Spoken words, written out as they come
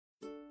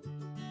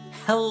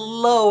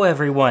Hello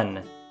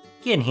everyone,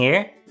 Gin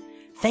here.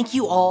 Thank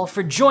you all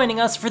for joining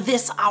us for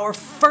this, our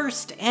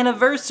first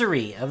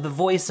anniversary of the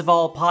Voice of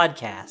All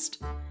podcast.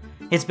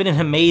 It's been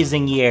an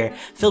amazing year,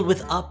 filled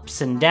with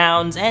ups and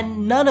downs,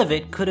 and none of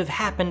it could have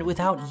happened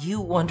without you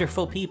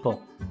wonderful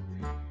people.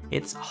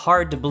 It's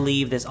hard to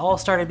believe this all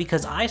started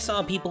because I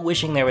saw people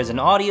wishing there was an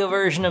audio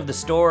version of the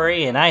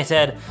story, and I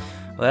said,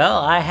 well,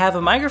 I have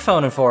a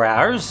microphone in 4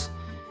 hours.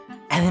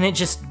 And then it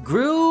just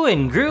grew,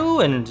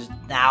 and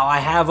now I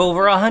have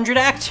over 100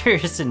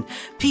 actors and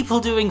people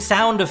doing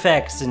sound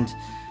effects, and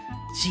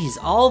geez,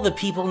 all the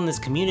people in this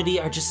community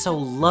are just so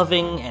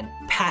loving and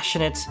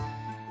passionate.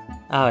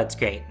 Oh, it's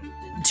great.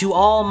 To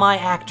all my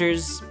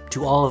actors,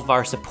 to all of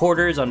our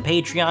supporters on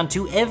Patreon,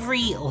 to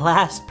every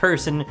last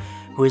person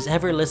who has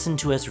ever listened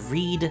to us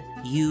read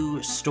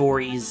you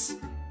stories,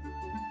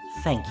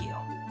 thank you.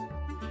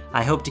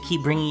 I hope to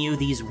keep bringing you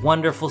these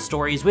wonderful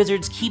stories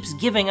Wizards keeps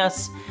giving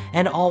us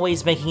and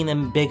always making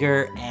them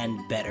bigger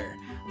and better.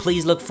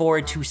 Please look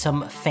forward to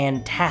some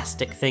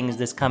fantastic things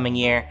this coming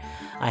year.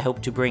 I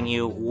hope to bring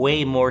you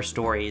way more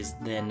stories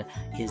than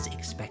is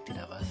expected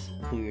of us.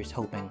 Here's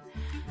hoping.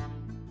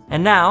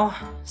 And now,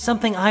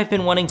 something I've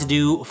been wanting to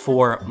do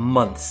for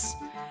months.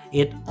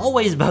 It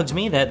always bugged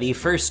me that the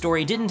first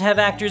story didn't have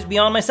actors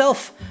beyond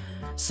myself.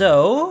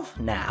 So,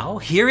 now,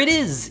 here it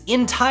is,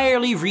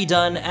 entirely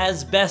redone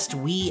as best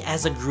we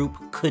as a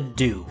group could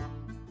do.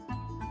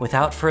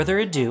 Without further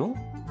ado,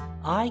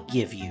 I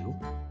give you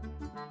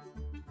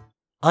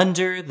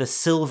Under the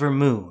Silver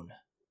Moon,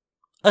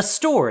 a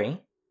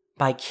story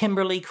by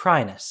Kimberly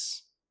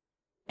Kryness.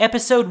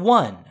 Episode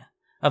 1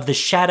 of the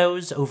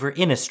Shadows over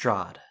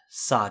Innistrad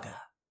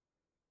saga.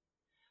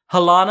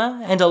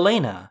 Halana and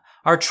Alena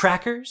are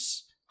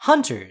trackers,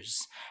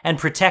 hunters, and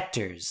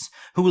protectors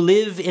who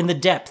live in the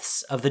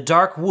depths of the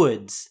dark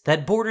woods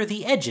that border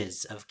the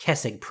edges of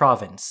Kessig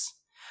province,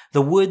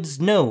 the woods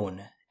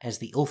known as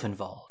the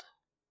Ulvenwald.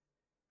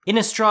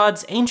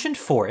 Innistrad's ancient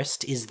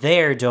forest is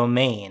their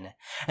domain,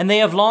 and they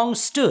have long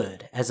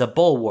stood as a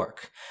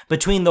bulwark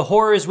between the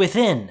horrors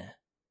within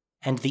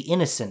and the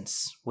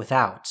innocence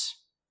without.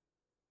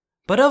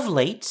 But of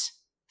late,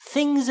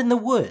 things in the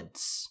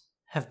woods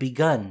have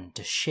begun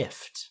to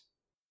shift.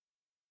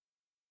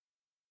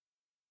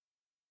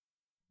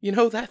 You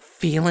know that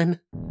feeling?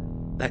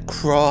 That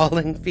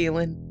crawling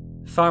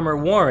feeling? Farmer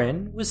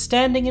Warren was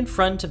standing in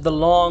front of the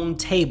long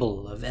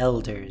table of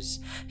elders,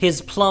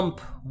 his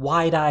plump,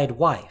 wide-eyed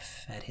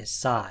wife at his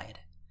side.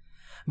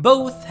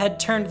 Both had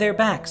turned their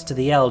backs to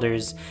the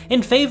elders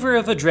in favor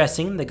of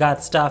addressing the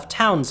Gotstaff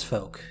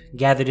townsfolk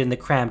gathered in the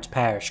cramped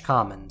parish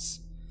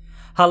commons.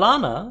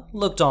 Halana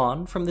looked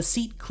on from the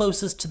seat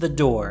closest to the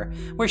door,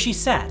 where she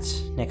sat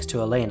next to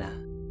Alena.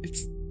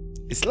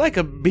 It's like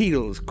a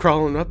beetle's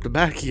crawling up the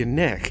back of your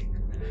neck.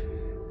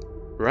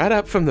 Right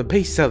up from the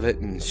base of it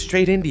and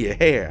straight into your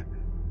hair.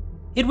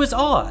 It was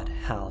odd,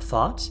 Hal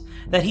thought,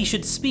 that he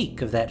should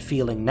speak of that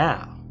feeling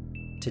now,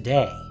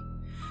 today.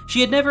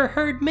 She had never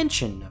heard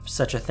mention of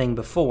such a thing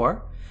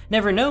before,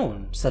 never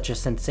known such a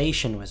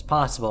sensation was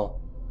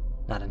possible.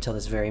 Not until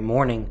this very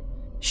morning.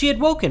 She had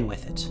woken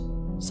with it,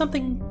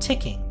 something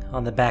ticking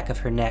on the back of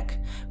her neck,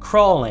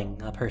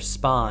 crawling up her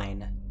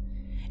spine.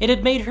 It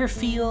had made her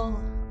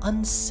feel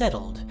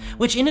unsettled,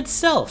 which in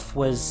itself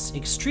was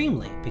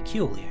extremely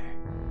peculiar.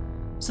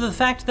 So the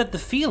fact that the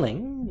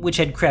feeling, which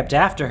had crept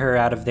after her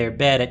out of their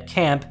bed at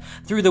camp,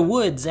 through the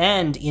woods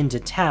and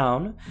into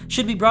town,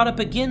 should be brought up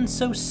again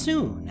so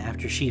soon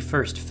after she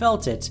first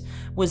felt it,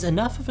 was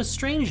enough of a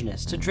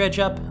strangeness to dredge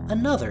up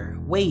another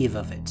wave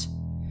of it.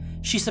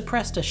 She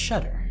suppressed a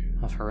shudder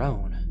of her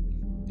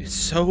own. It's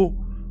so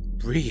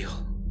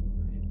real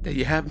that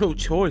you have no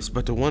choice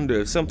but to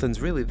wonder if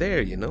something's really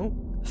there, you know?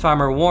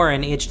 Farmer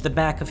Warren itched the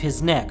back of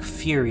his neck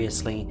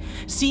furiously.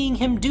 Seeing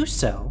him do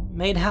so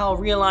made Hal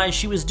realize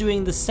she was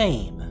doing the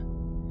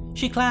same.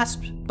 She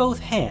clasped both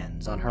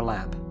hands on her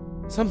lap.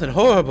 Something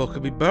horrible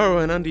could be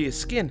burrowing under your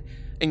skin,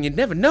 and you'd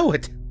never know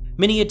it.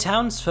 Many a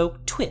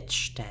townsfolk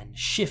twitched and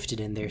shifted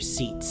in their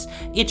seats,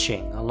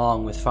 itching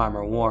along with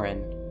Farmer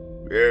Warren.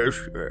 Yes.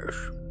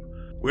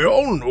 We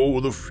all know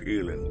the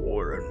feeling,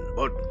 Warren,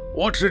 but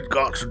what's it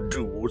got to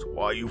do with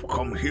why you've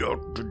come here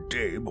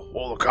today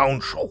before the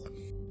council?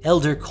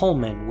 Elder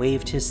Kolman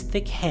waved his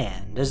thick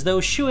hand as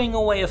though shooing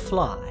away a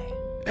fly.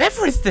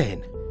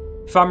 Everything!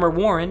 Farmer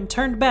Warren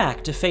turned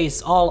back to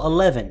face all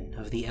 11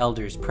 of the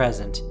elders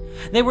present.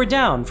 They were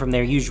down from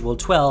their usual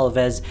 12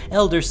 as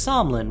Elder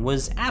Somlin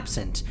was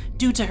absent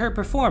due to her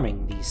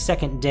performing the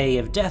second day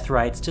of death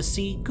rites to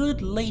see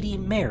good Lady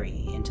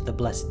Mary into the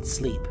blessed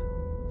sleep.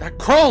 That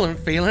crawling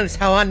feeling is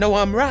how I know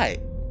I'm right.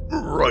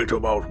 Right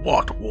about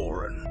what,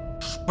 Warren?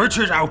 Spit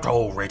it out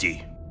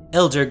already!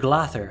 Elder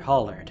Glather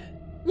hollered.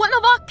 One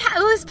of our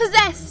cattle is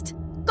possessed,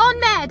 gone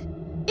mad,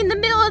 in the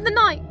middle of the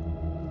night.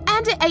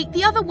 And it ate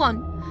the other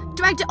one.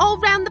 Dragged it all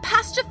round the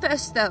pasture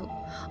first, though.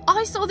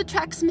 I saw the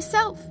tracks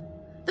myself.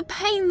 The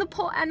pain the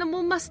poor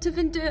animal must have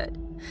endured.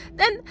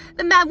 Then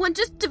the mad one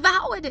just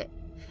devoured it.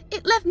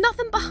 It left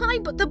nothing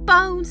behind but the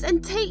bones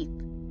and teeth.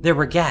 There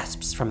were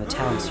gasps from the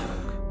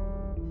townsfolk.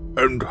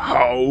 And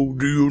how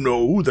do you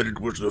know that it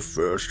was the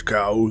first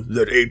cow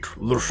that ate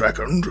the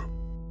second?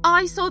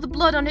 I saw the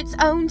blood on its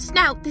own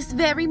snout this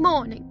very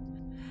morning.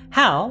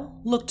 Hal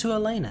looked to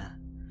Alena.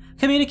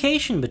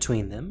 Communication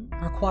between them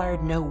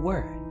required no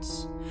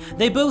words.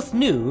 They both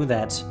knew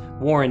that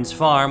Warren's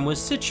farm was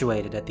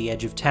situated at the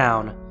edge of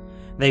town.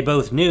 They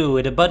both knew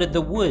it abutted the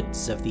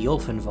woods of the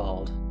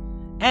Ulvenwald.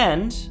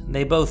 And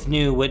they both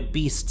knew what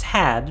beasts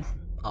had,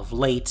 of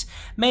late,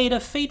 made a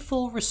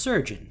fateful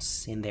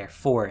resurgence in their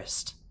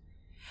forest.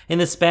 In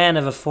the span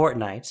of a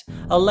fortnight,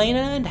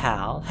 Alena and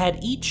Hal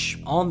had each,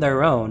 on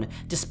their own,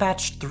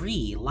 dispatched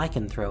 3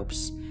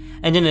 lycanthropes,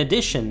 and in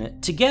addition,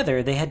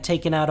 together they had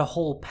taken out a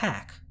whole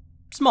pack.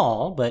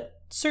 Small,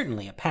 but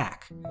certainly a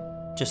pack,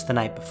 just the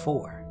night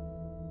before.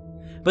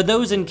 But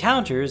those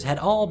encounters had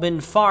all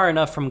been far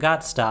enough from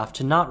Gotstaff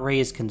to not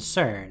raise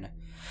concern,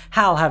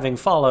 Hal having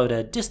followed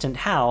a distant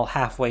howl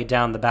halfway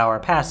down the Bower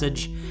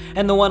Passage,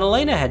 and the one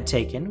Alena had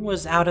taken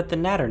was out at the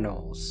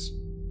Natternolls.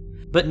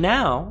 But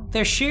now,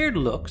 their shared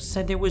looks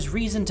said there was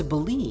reason to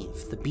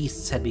believe the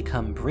beasts had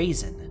become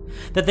brazen,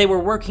 that they were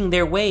working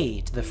their way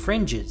to the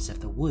fringes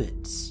of the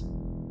woods,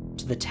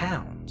 to the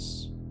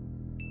towns,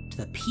 to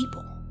the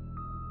people.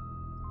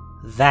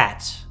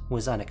 That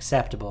was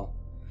unacceptable.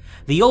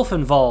 The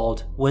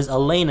Ulvenwald was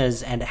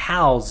Alena's and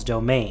Hal's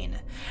domain,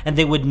 and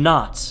they would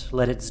not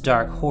let its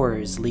dark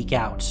horrors leak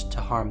out to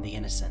harm the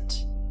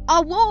innocent.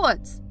 Our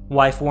wards!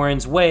 Wife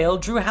Warren's wail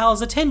drew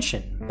Hal's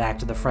attention back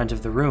to the front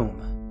of the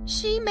room.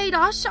 She made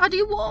our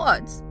shoddy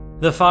wards.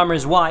 The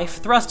farmer's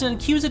wife thrust an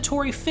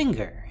accusatory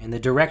finger in the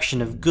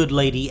direction of good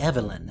Lady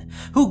Evelyn,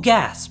 who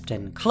gasped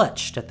and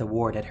clutched at the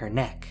ward at her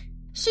neck.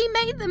 She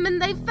made them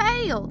and they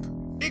failed.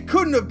 It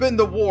couldn't have been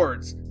the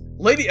wards.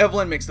 Lady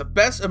Evelyn makes the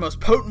best and most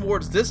potent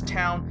wards this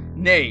town,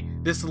 nay,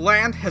 this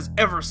land has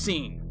ever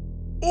seen.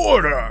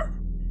 Order!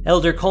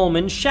 Elder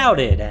Kolman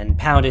shouted and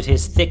pounded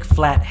his thick,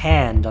 flat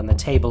hand on the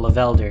table of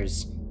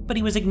elders, but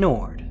he was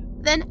ignored.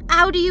 Then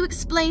how do you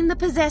explain the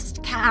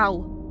possessed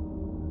cow?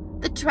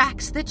 The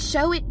tracks that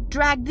show it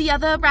dragged the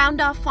other around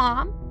our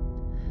farm?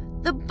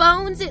 The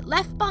bones it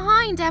left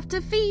behind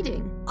after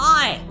feeding?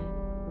 Aye!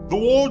 The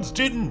wards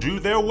didn't do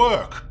their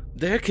work.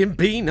 There can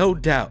be no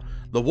doubt.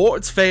 The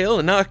wards failed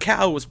and our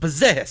cow was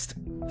possessed.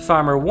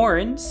 Farmer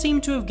Warren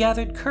seemed to have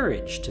gathered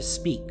courage to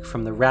speak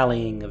from the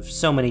rallying of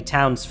so many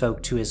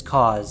townsfolk to his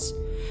cause.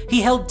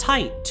 He held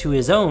tight to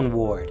his own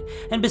ward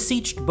and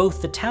beseeched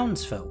both the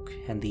townsfolk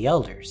and the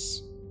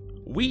elders.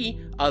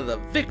 We are the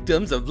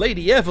victims of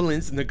Lady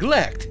Evelyn's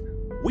neglect.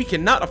 We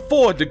cannot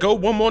afford to go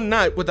one more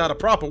night without a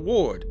proper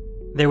ward.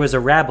 There was a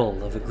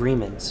rabble of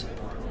agreement.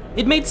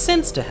 It made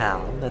sense to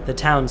Hal that the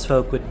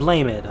townsfolk would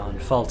blame it on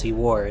faulty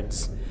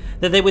wards,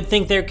 that they would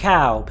think their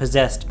cow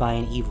possessed by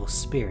an evil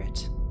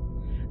spirit.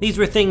 These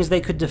were things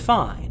they could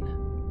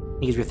define.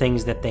 These were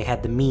things that they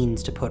had the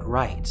means to put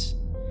right.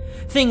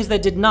 Things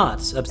that did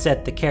not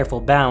upset the careful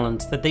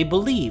balance that they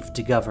believed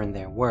to govern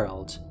their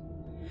world.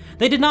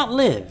 They did not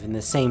live in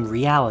the same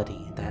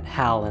reality that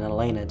Hal and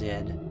Alena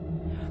did.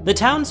 The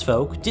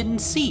townsfolk didn't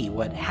see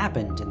what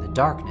happened in the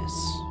darkness,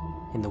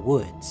 in the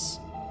woods.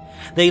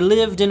 They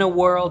lived in a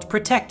world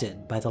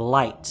protected by the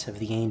light of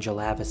the angel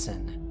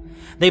Avacyn.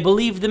 They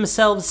believed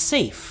themselves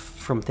safe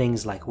from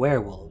things like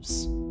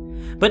werewolves.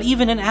 But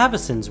even in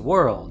Avacyn's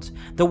world,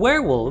 the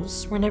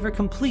werewolves were never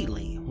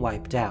completely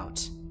wiped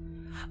out.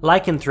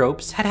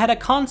 Lycanthropes had had a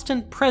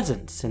constant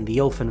presence in the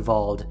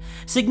Ulvenwald,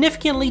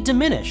 significantly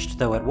diminished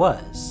though it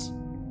was.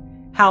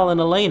 Hal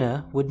and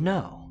Alena would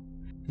know.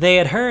 They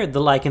had heard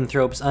the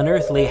lycanthropes'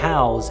 unearthly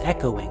howls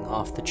echoing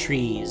off the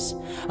trees,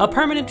 a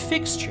permanent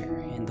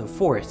fixture in the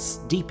forest's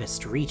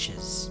deepest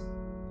reaches.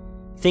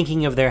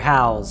 Thinking of their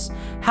howls,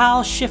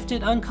 Hal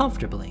shifted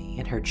uncomfortably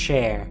in her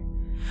chair.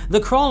 The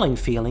crawling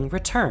feeling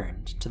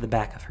returned to the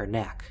back of her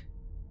neck.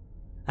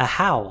 A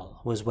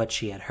howl was what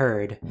she had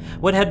heard,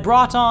 what had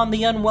brought on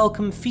the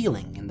unwelcome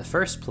feeling in the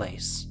first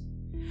place.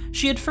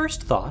 She had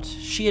first thought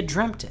she had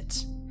dreamt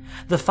it.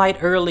 The fight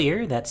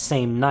earlier that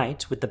same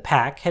night with the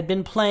pack had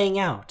been playing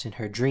out in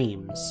her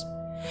dreams.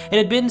 It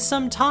had been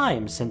some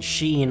time since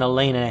she and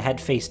Alena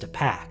had faced a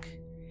pack.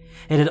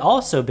 It had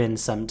also been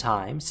some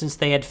time since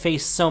they had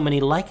faced so many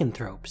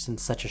lycanthropes in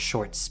such a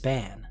short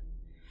span.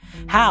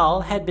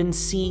 Hal had been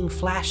seeing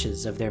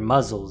flashes of their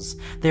muzzles,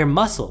 their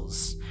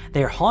muscles,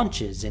 their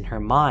haunches in her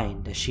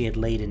mind as she had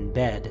laid in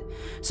bed,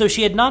 so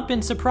she had not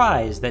been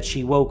surprised that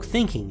she woke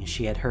thinking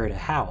she had heard a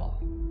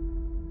howl.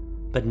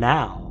 But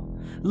now,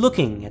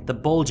 looking at the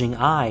bulging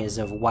eyes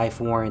of Wife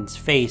Warren's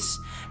face,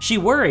 she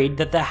worried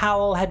that the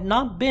howl had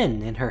not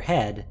been in her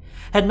head,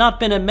 had not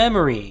been a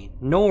memory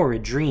nor a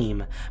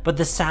dream, but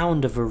the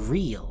sound of a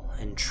real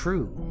and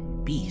true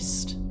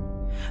beast.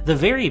 The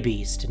very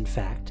beast, in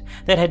fact,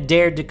 that had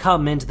dared to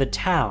come into the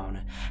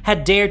town,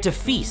 had dared to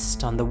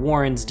feast on the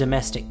Warrens'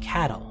 domestic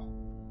cattle.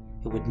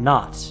 It would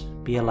not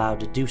be allowed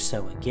to do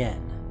so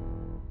again.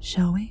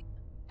 Shall we?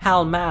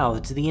 Hal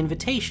mouthed the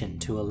invitation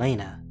to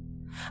Alena.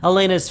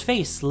 Alena's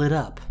face lit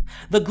up,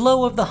 the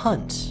glow of the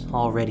hunt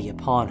already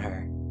upon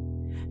her.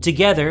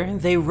 Together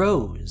they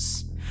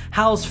rose.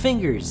 Hal's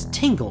fingers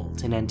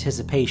tingled in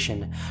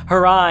anticipation,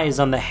 her eyes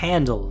on the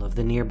handle of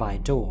the nearby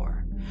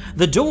door.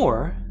 The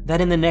door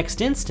that in the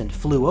next instant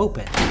flew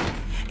open.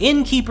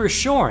 Innkeeper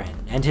Shorin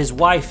and his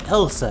wife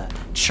Elsa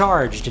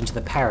charged into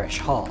the parish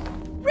hall.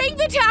 Ring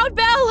the town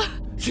bell!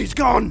 She's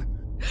gone!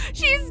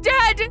 She's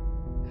dead!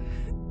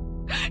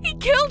 He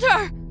killed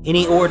her!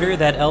 Any order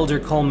that Elder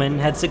Kolman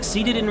had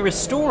succeeded in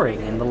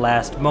restoring in the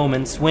last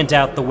moments went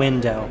out the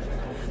window.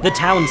 The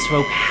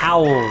townsfolk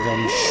howled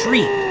and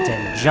shrieked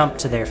and jumped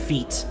to their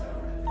feet.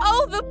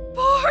 Oh, the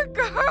poor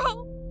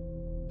girl!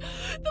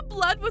 The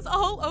blood was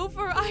all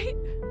over. I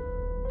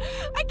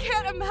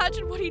can't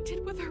imagine what he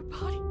did with her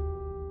body.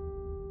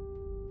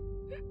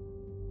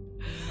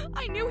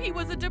 I knew he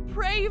was a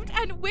depraved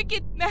and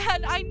wicked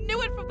man. I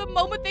knew it from the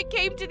moment they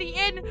came to the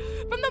inn,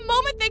 from the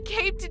moment they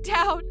came to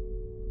town.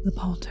 The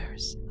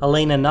Palters.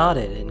 Alena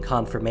nodded in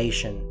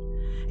confirmation.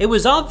 It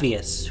was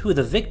obvious who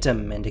the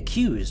victim and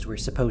accused were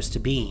supposed to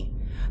be.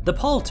 The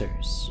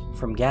Palters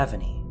from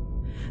Gavany.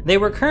 They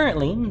were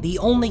currently the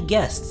only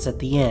guests at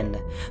the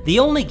inn, the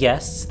only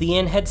guests the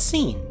inn had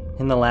seen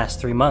in the last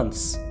 3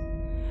 months.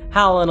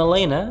 Hal and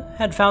Alena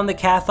had found the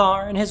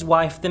Cathar and his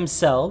wife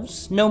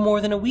themselves no more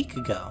than a week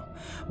ago,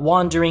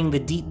 wandering the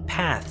deep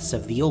paths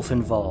of the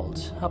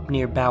Ulvenwald up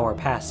near Bower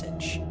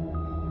Passage.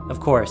 Of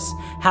course,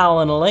 Hal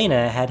and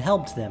Alena had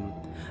helped them.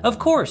 Of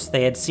course,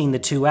 they had seen the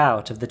two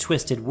out of the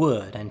Twisted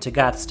Wood and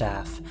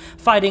Tagatstaff,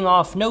 fighting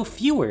off no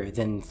fewer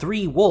than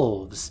 3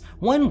 wolves,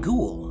 1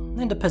 ghoul,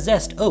 and a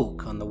possessed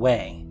oak on the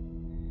way.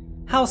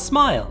 Hal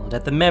smiled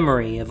at the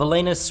memory of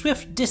Alena's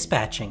swift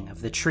dispatching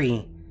of the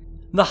tree.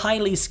 The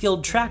highly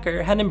skilled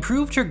tracker had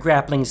improved her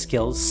grappling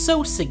skills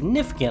so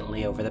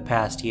significantly over the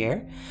past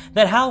year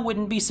that Hal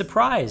wouldn't be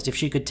surprised if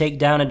she could take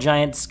down a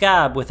giant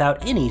scab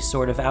without any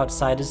sort of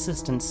outside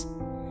assistance.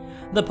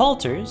 The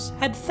Palters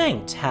had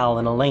thanked Hal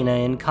and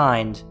Alena in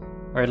kind,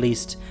 or at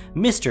least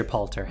Mr.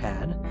 Palter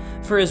had,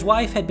 for his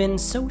wife had been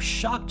so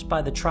shocked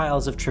by the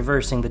trials of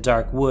traversing the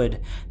dark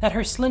wood that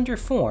her slender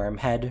form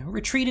had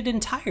retreated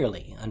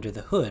entirely under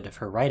the hood of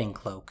her riding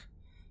cloak.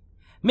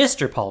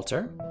 Mr.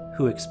 Palter,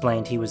 who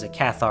explained he was a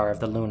Cathar of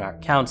the Lunar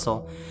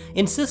Council,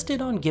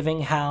 insisted on giving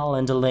Hal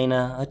and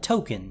Alena a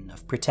token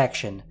of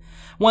protection,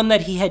 one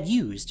that he had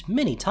used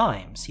many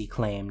times, he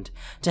claimed,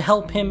 to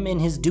help him in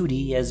his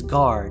duty as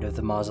guard of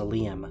the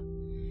mausoleum.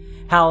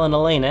 Hal and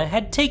Alena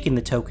had taken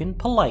the token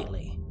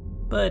politely,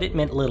 but it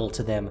meant little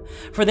to them,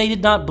 for they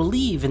did not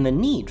believe in the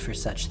need for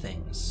such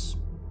things.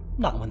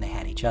 Not when they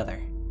had each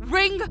other.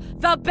 Ring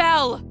the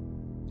bell!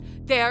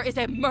 There is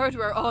a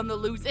murderer on the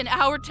loose in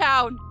our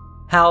town!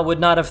 Hal would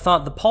not have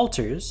thought the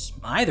Palters,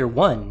 either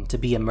one, to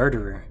be a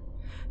murderer.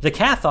 The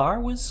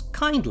Cathar was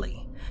kindly,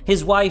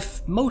 his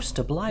wife most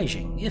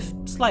obliging, if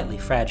slightly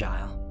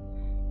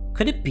fragile.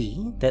 Could it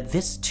be that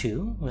this,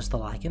 too, was the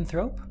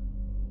lycanthrope?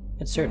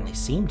 It certainly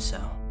seemed so.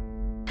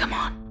 Come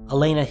on,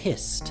 Alena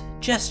hissed,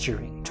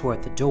 gesturing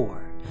toward the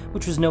door,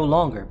 which was no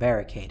longer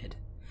barricaded.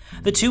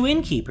 The 2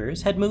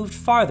 innkeepers had moved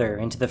farther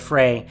into the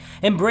fray,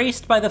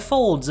 embraced by the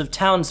folds of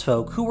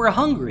townsfolk who were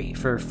hungry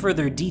for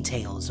further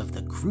details of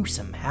the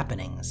gruesome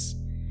happenings.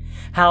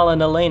 Hal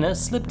and Alena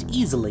slipped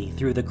easily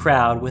through the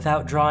crowd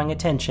without drawing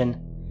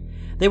attention.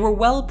 They were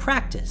well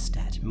practiced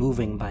at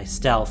moving by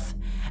stealth,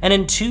 and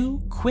in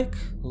 2 quick,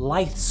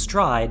 lithe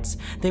strides,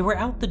 they were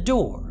out the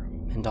door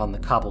and on the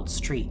cobbled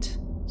street.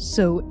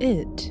 So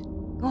it...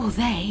 Or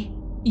they.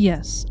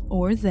 Yes,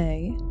 or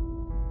they.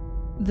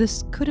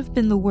 This could have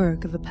been the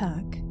work of a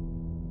pack.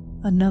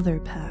 Another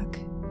pack.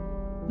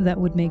 That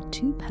would make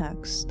 2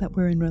 packs that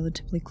were in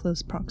relatively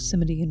close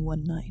proximity in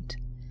one night.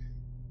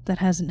 That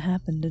hasn't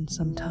happened in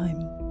some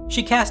time.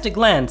 She cast a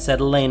glance at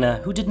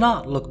Alena, who did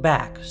not look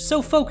back,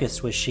 so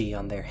focused was she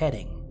on their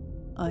heading.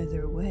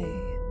 Either way,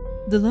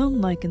 the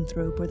lone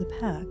lycanthrope or the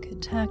pack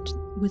attacked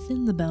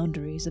within the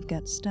boundaries of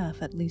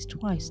Gatstaff at least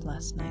twice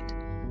last night.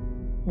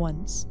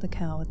 Once the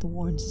cow at the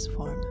Warnes'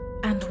 farm.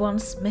 And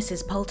once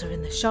Mrs. Palter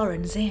in the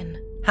Shorin's inn.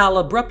 Hal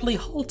abruptly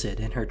halted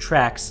in her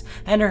tracks,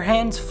 and her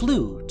hands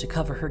flew to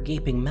cover her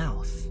gaping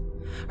mouth.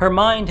 Her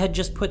mind had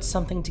just put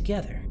something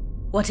together.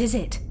 What is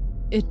it?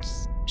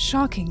 It's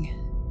shocking,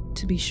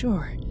 to be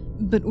sure.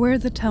 But where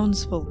the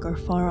townsfolk are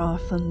far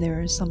off on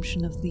their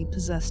assumption of the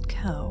possessed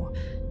cow,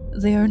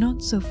 they are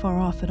not so far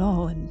off at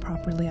all in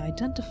properly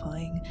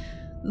identifying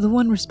the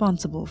one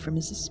responsible for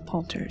Mrs.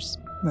 Palter's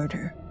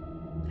murder.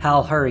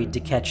 Hal hurried to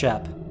catch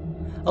up.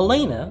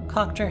 Alena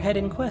cocked her head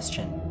in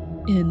question.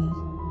 In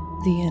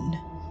the inn.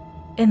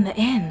 In the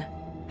inn?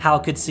 Hal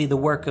could see the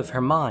work of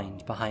her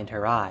mind behind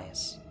her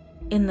eyes.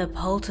 In the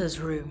Palter's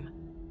room.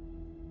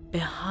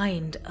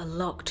 Behind a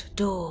locked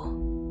door.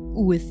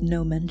 With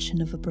no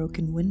mention of a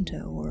broken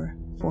window or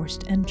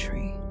forced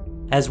entry.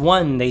 As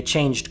one, they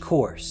changed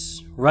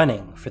course,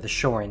 running for the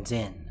Shorin's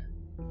inn.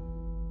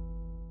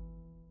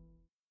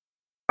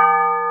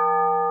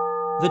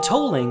 The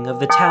tolling of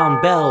the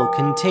town bell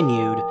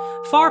continued,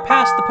 far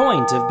past the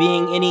point of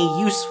being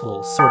any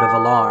useful sort of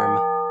alarm.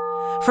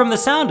 From the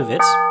sound of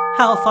it,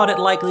 Hal thought it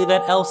likely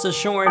that Elsa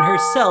Shorin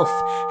herself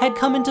had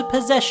come into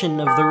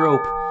possession of the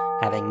rope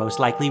having most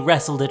likely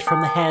wrestled it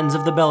from the hands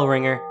of the bell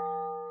ringer.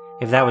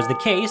 If that was the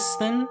case,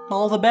 then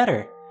all the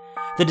better.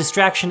 The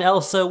distraction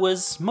Elsa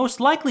was most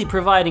likely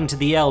providing to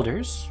the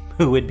elders,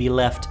 who would be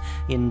left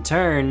in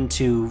turn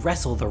to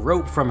wrestle the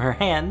rope from her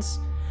hands,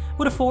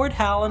 would afford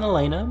Hal and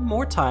Alena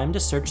more time to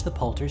search the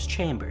Palter's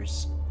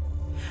chambers.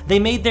 They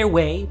made their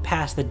way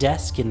past the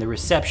desk in the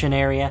reception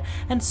area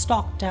and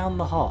stalked down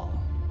the hall.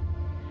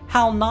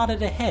 Hal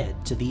nodded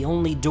ahead to the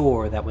only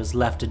door that was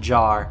left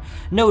ajar,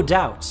 no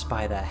doubt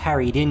by the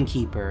harried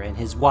innkeeper and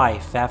his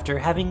wife after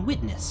having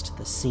witnessed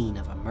the scene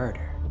of a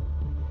murder.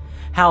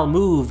 Hal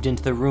moved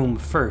into the room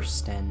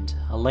first, and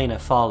Alena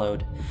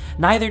followed.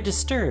 Neither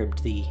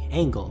disturbed the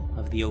angle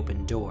of the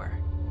open door.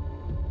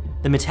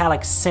 The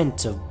metallic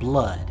scent of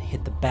blood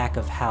hit the back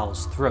of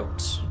Hal's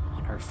throat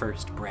on her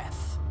first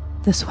breath.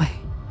 This way.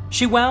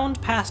 She wound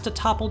past a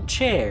toppled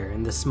chair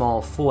in the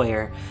small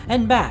foyer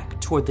and back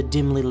toward the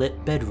dimly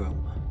lit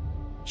bedroom.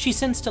 She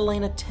sensed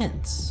Alena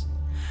tense.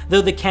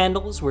 Though the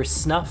candles were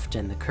snuffed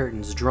and the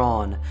curtains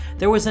drawn,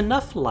 there was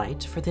enough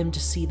light for them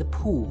to see the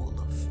pool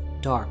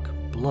of dark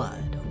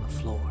blood on the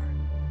floor.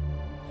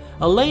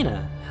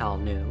 Alena, Hal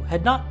knew,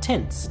 had not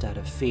tensed out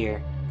of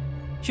fear.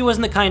 She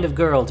wasn't the kind of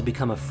girl to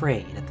become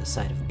afraid at the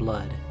sight of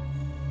blood.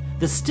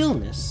 The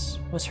stillness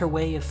was her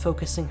way of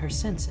focusing her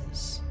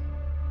senses.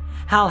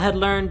 Hal had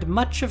learned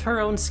much of her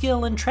own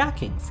skill in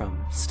tracking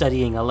from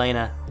studying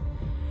Alena.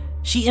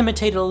 She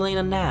imitated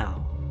Alena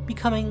now,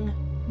 becoming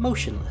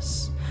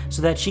motionless,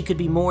 so that she could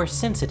be more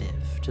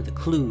sensitive to the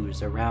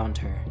clues around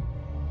her.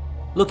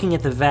 Looking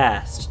at the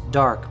vast,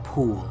 dark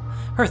pool,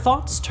 her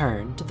thoughts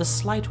turned to the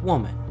slight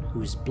woman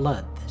whose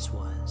blood this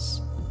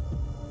was.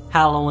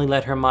 Hal only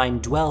let her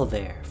mind dwell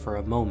there for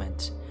a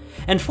moment,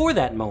 and for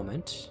that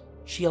moment,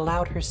 she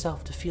allowed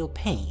herself to feel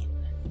pain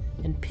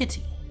and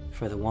pity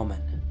for the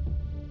woman.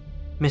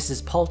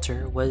 Mrs.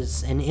 Palter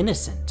was an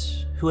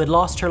innocent who had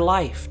lost her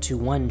life to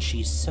one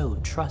she so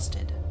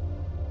trusted.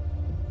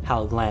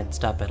 Hal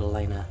glanced up at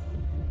Alena.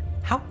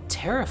 How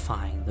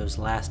terrifying those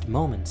last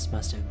moments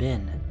must have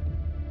been.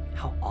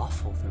 How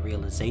awful the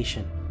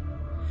realization.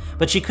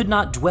 But she could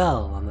not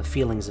dwell on the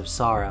feelings of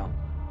sorrow.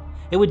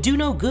 It would do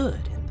no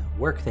good in the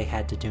work they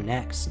had to do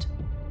next.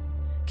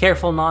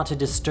 Careful not to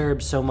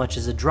disturb so much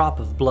as a drop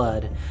of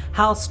blood,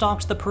 Hal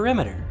stalked the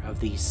perimeter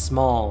of the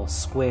small,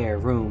 square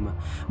room,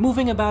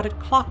 moving about it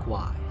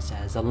clockwise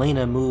as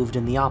Alena moved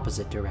in the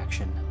opposite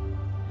direction.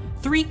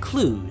 3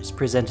 clues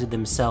presented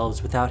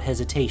themselves without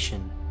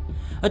hesitation.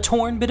 A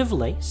torn bit of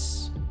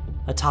lace,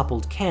 a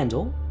toppled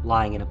candle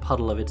lying in a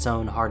puddle of its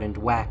own hardened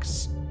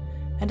wax,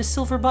 and a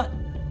silver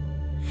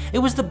button. It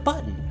was the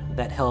button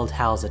that held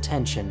Hal's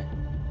attention.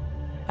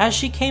 As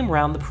she came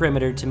round the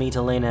perimeter to meet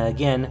Alena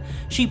again,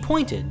 she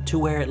pointed to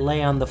where it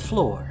lay on the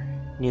floor,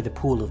 near the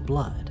pool of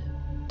blood.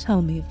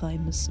 Tell me if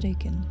I'm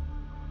mistaken,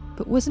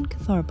 but wasn't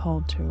Cathar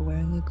Palter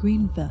wearing a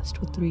green vest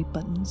with 3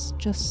 buttons,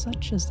 just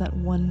such as that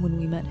one when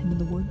we met him in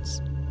the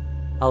woods?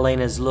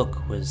 Alena's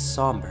look was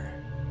somber.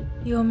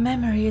 Your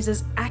memory is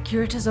as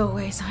accurate as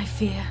always, I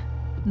fear.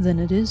 Then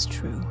it is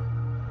true.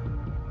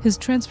 His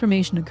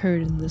transformation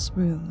occurred in this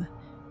room.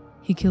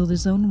 He killed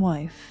his own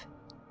wife,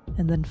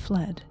 and then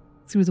fled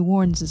through the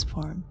Warrens'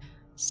 farm,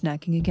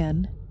 snacking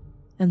again,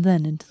 and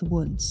then into the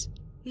woods.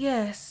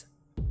 Yes,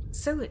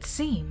 so it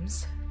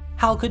seems.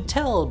 Hal could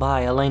tell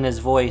by Alena's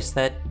voice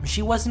that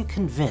she wasn't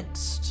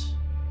convinced.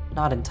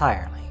 Not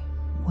entirely.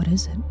 What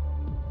is it?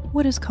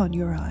 What has caught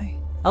your eye?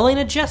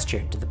 Alena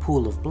gestured to the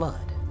pool of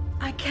blood.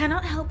 I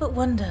cannot help but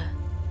wonder.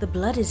 The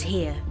blood is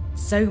here,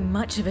 so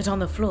much of it on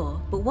the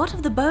floor, but what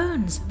of the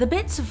bones, the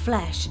bits of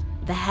flesh,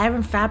 the hair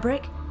and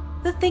fabric,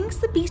 the things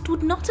the beast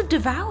would not have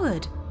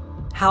devoured?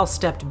 Hal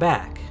stepped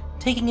back,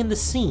 taking in the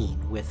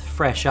scene with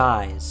fresh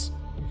eyes.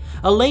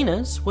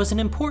 Alena's was an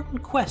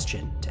important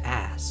question to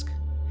ask.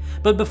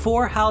 But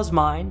before Hal's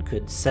mind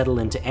could settle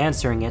into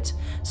answering it,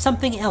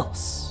 something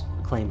else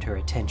claimed her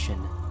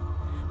attention.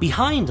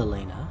 Behind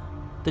Alena,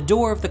 the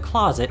door of the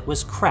closet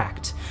was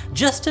cracked,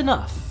 just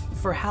enough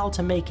for Hal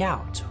to make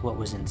out what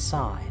was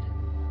inside.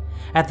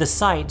 At the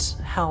sight,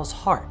 Hal's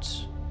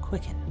heart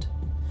quickened.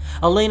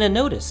 Alena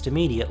noticed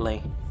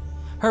immediately.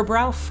 Her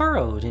brow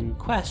furrowed in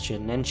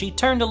question, and she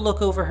turned to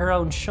look over her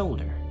own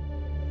shoulder.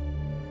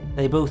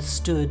 They both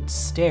stood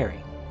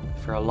staring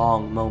for a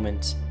long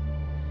moment.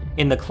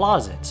 In the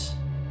closet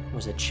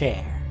was a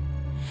chair.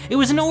 It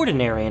was an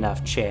ordinary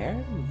enough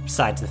chair,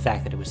 besides the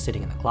fact that it was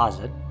sitting in the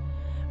closet,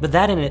 but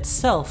that in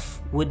itself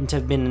wouldn't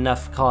have been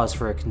enough cause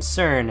for a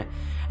concern,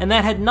 and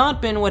that had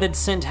not been what had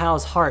sent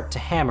Hal's heart to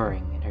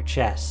hammering in her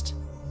chest.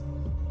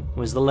 It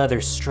was the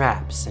leather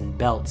straps and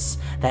belts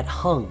that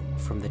hung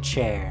from the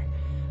chair.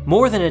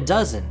 More than a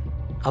dozen,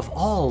 of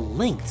all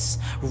lengths,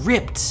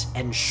 ripped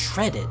and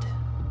shredded,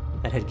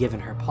 that had given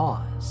her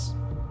pause.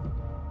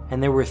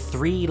 And there were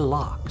 3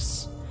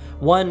 locks,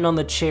 1 on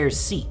the chair's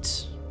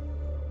seat,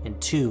 and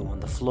 2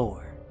 on the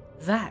floor.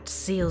 That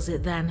seals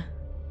it then.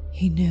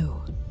 He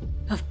knew.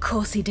 Of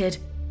course he did.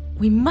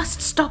 We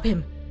must stop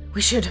him. We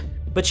should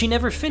But she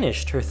never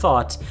finished her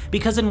thought,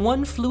 because in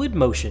one fluid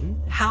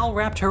motion, Hal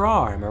wrapped her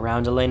arm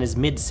around Alena's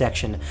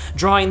midsection,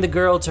 drawing the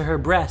girl to her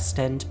breast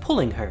and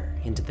pulling her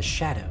into the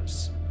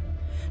shadows.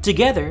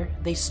 Together,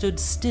 they stood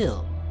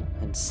still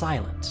and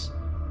silent.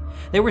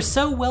 They were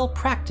so well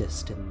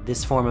practiced in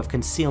this form of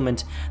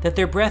concealment that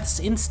their breaths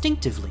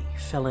instinctively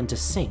fell into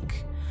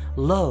sync,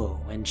 low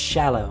and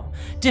shallow,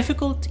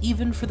 difficult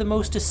even for the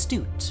most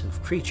astute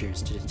of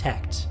creatures to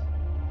detect.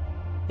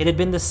 It had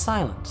been the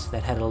silence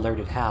that had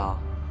alerted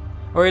Hal,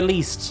 or at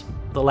least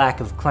the lack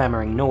of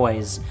clamoring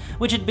noise,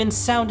 which had been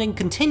sounding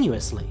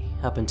continuously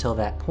up until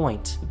that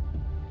point.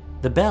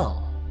 The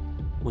bell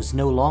was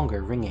no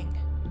longer ringing.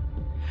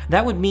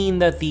 That would mean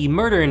that the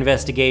murder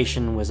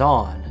investigation was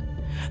on.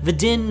 The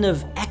din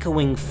of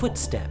echoing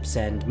footsteps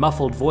and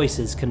muffled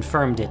voices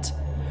confirmed it.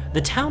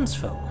 The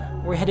townsfolk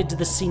were headed to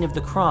the scene of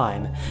the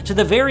crime, to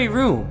the very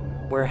room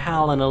where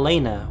Hal and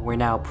Alena were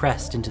now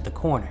pressed into the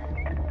corner.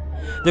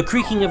 The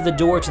creaking of the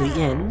door to the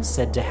inn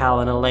said to Hal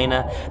and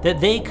Alena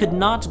that they could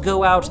not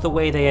go out the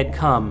way they had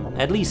come,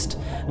 at least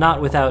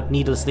not without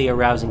needlessly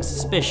arousing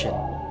suspicion.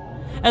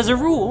 As a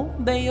rule,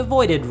 they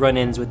avoided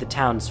run-ins with the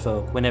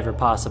townsfolk whenever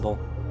possible.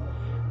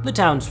 The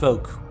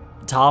townsfolk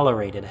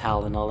tolerated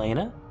Hal and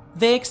Alena.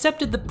 They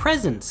accepted the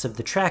presence of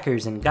the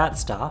trackers in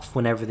Gottstoff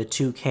whenever the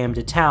two came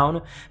to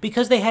town,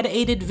 because they had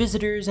aided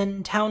visitors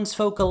and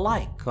townsfolk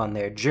alike on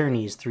their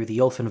journeys through the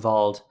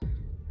Ulvenwald.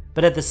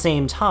 But at the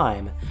same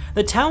time,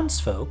 the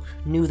townsfolk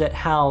knew that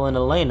Hal and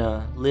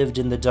Alena lived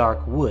in the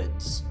dark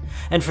woods,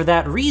 and for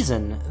that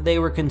reason they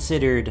were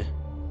considered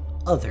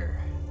other.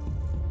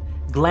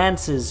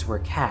 Glances were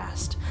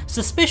cast,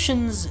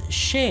 suspicions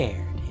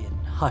shared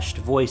in hushed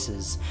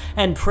voices,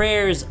 and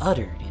prayers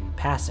uttered in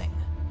passing.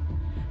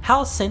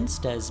 Hal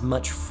sensed as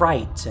much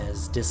fright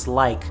as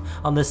dislike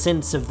on the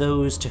sense of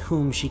those to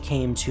whom she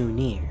came too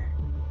near.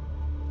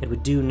 It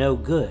would do no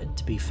good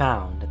to be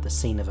found at the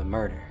scene of a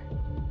murder.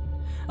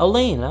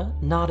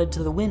 Alena nodded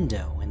to the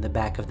window in the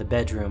back of the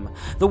bedroom,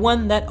 the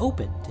one that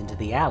opened into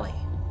the alley.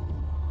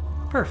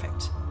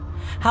 Perfect.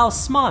 Hal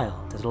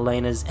smiled at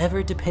Alena's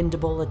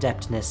ever-dependable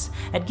adeptness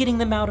at getting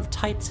them out of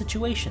tight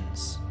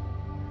situations.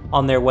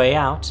 On their way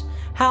out,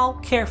 Hal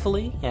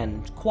carefully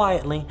and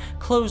quietly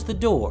closed the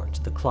door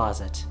to the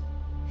closet.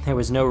 There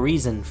was no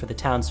reason for the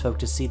townsfolk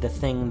to see the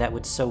thing that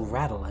would so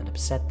rattle and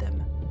upset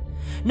them.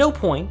 No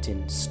point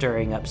in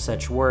stirring up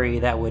such worry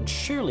that would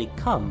surely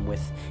come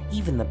with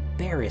even the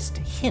barest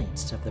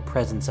hint of the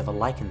presence of a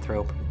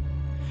lycanthrope.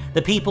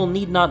 The people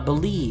need not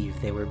believe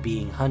they were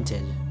being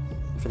hunted,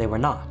 for they were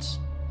not.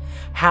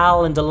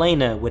 Hal and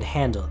Alena would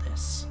handle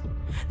this.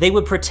 They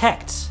would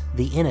protect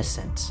the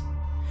innocent.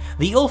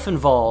 The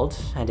Ulvenwald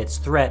and its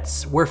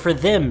threats were for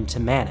them to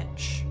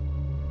manage,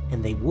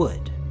 and they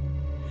would.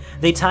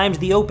 They timed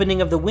the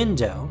opening of the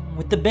window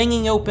with the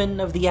banging open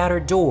of the outer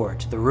door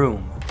to the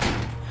room.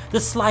 The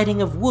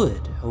sliding of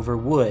wood over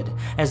wood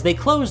as they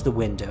closed the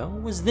window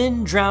was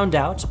then drowned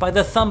out by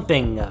the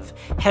thumping of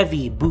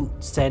heavy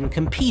boots and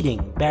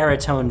competing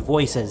baritone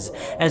voices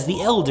as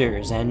the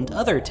elders and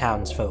other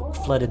townsfolk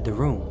flooded the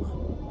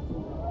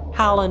room.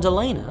 Hal and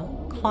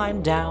Alena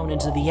climbed down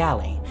into the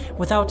alley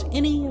without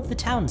any of the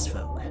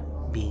townsfolk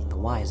being the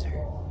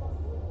wiser.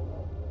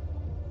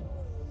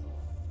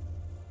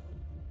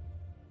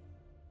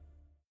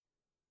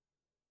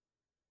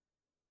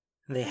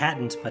 They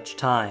hadn't much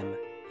time.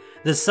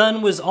 The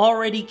sun was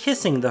already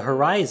kissing the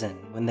horizon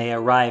when they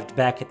arrived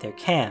back at their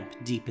camp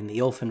deep in the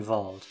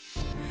Ulvenwald.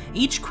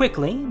 Each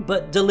quickly,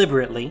 but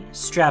deliberately,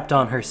 strapped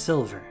on her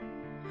silver.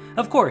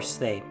 Of course,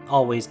 they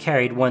always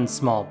carried one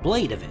small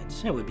blade of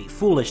it. It would be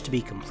foolish to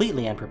be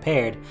completely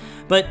unprepared,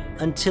 but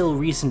until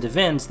recent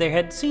events there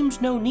had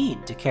seemed no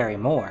need to carry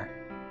more.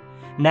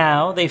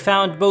 Now they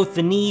found both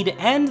the need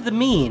and the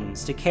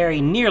means to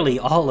carry nearly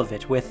all of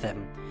it with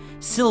them.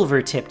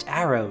 Silver-tipped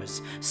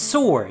arrows,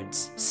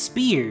 swords,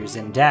 spears,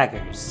 and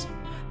daggers.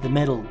 The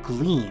metal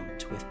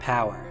gleamed with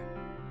power.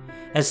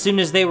 As soon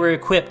as they were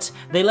equipped,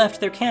 they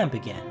left their camp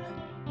again.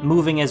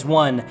 Moving as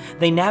one,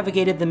 they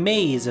navigated the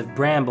maze of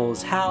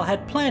brambles Hal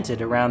had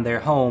planted around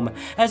their home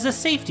as a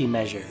safety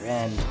measure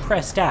and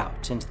pressed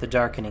out into the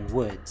darkening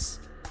woods.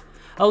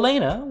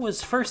 Alena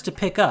was first to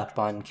pick up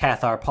on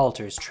Cathar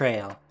Palter's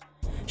trail.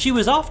 She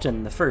was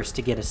often the first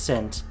to get a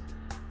scent.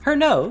 Her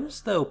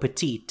nose, though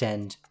petite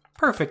and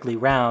perfectly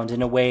round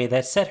in a way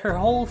that set her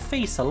whole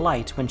face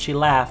alight when she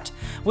laughed,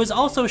 was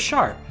also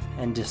sharp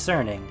and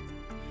discerning.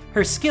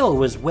 Her skill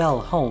was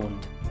well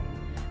honed.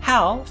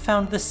 Hal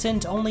found the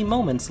scent only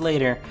moments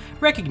later,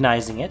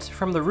 recognizing it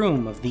from the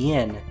room of the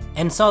inn,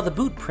 and saw the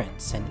boot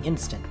prints an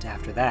instant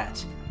after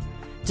that.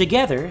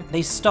 Together,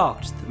 they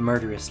stalked the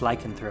murderous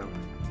lycanthrope.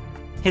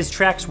 His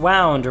tracks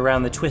wound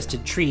around the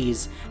twisted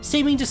trees,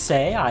 seeming to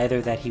say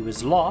either that he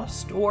was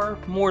lost, or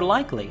more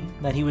likely,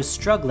 that he was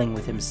struggling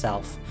with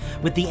himself,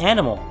 with the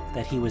animal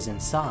that he was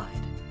inside.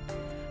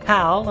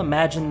 Hal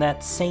imagined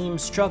that same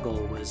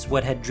struggle was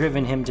what had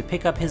driven him to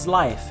pick up his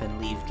life and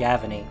leave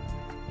Gavany.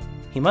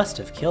 He must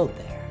have killed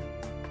there,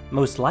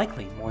 most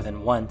likely more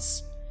than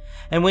once,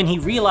 And when he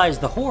realized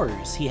the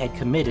horrors he had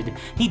committed,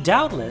 he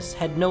doubtless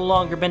had no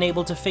longer been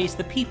able to face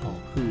the people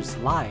whose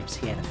lives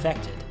he had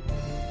affected.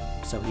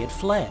 So he had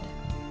fled.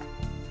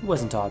 It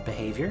wasn't odd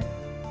behavior.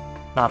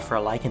 Not for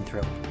a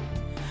lycanthrope.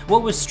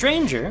 What was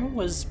stranger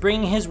was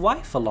bringing his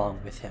wife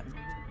along with him.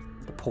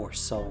 The poor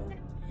soul.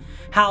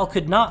 Hal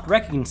could not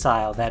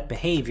reconcile that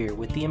behavior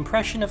with the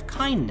impression of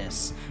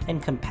kindness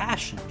and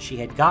compassion she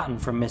had gotten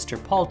from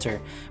Mr. Palter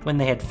when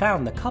they had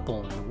found the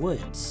couple in the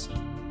woods.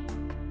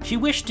 She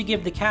wished to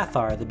give the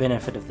Cathar the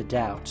benefit of the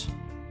doubt.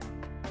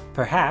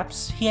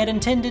 Perhaps he had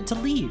intended to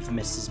leave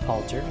Mrs.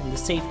 Palter in the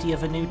safety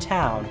of a new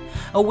town,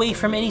 away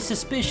from any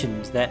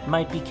suspicions that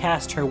might be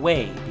cast her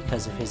way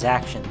because of his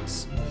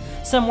actions,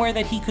 somewhere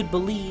that he could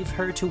believe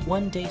her to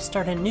one day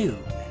start anew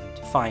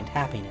and find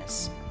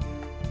happiness.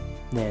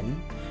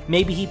 Then,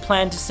 maybe he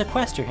planned to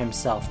sequester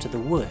himself to the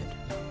wood,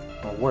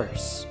 or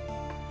worse.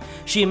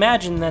 She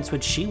imagined that's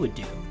what she would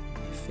do,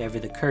 if ever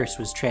the curse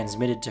was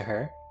transmitted to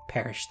her,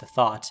 perish the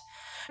thought.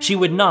 She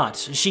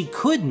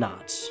could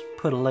not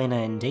put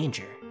Alena in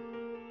danger.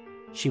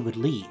 She would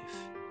leave.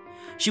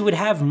 She would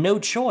have no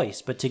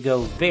choice but to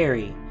go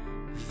very,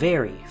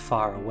 very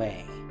far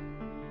away.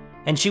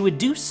 And she would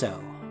do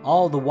so,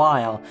 all the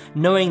while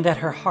knowing that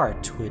her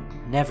heart would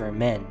never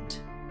mend.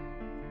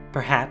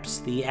 Perhaps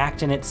the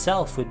act in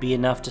itself would be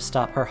enough to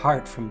stop her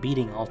heart from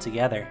beating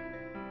altogether.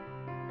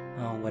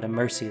 Oh, what a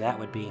mercy that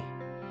would be.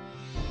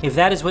 If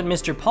that is what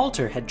Mr.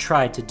 Palter had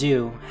tried to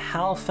do,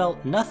 Hal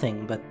felt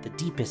nothing but the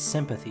deepest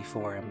sympathy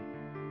for him.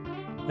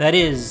 That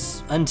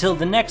is, until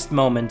the next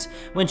moment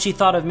when she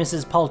thought of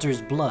Mrs.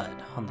 Palter's blood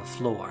on the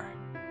floor.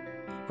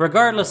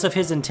 Regardless of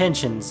his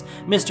intentions,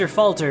 Mr.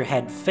 Palter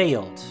had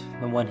failed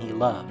the one he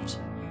loved.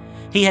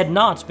 He had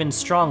not been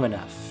strong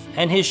enough,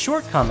 and his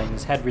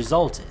shortcomings had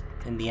resulted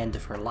in the end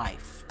of her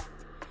life.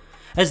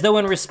 As though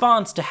in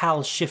response to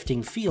Hal's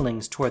shifting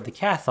feelings toward the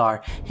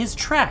Cathar, his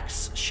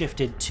tracks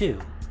shifted too.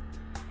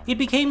 It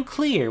became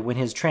clear when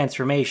his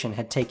transformation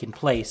had taken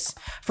place.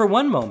 For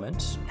one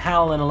moment,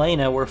 Hal and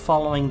Alena were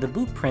following the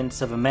boot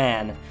prints of a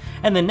man,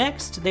 and the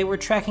next they were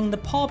tracking the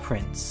paw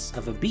prints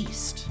of a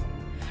beast.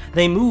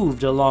 They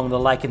moved along the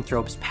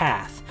lycanthrope's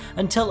path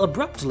until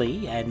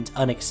abruptly and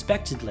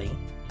unexpectedly,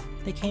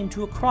 they came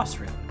to a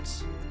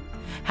crossroads.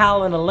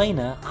 Hal and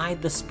Alena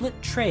eyed the split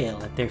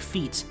trail at their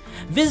feet,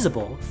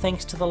 visible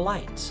thanks to the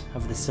light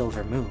of the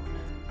silver moon.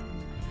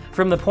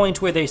 From the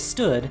point where they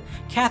stood,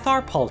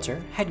 Cathar Palter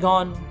had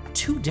gone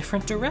 2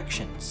 different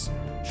directions,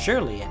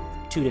 surely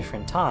at 2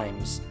 different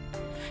times.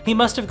 He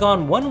must have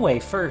gone one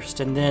way first,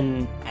 and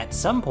then, at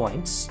some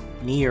points,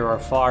 near or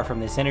far from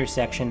this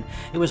intersection,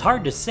 it was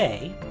hard to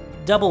say,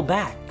 double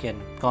back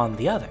and gone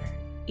the other.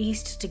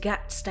 East to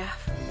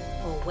Gatstaff,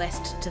 or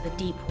west to the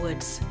deep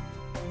woods.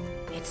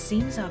 It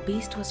seems our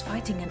beast was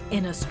fighting an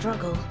inner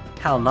struggle.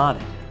 Hal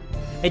nodded.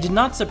 It did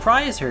not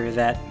surprise her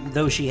that,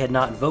 though she had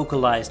not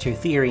vocalized her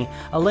theory,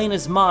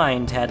 Alena's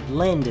mind had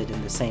landed in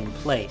the same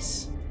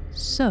place.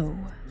 So,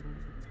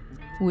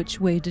 which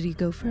way did he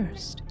go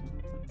first?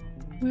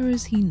 Where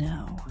is he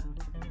now?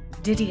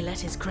 Did he let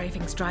his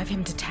cravings drive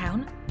him to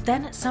town,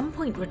 then at some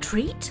point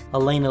retreat?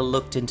 Alena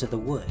looked into the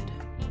wood.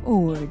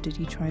 Or did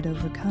he try to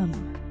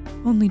overcome,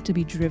 only to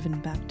be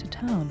driven back to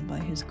town by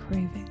his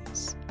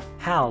cravings?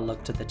 Hal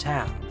looked to the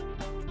town.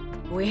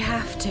 We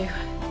have to.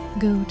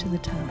 Go to the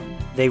town.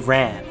 They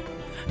ran.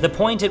 The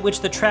point at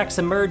which the tracks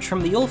emerged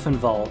from the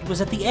Ulvenwald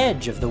was at the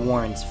edge of the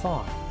Warrens'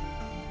 farm.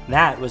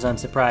 That was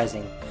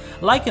unsurprising.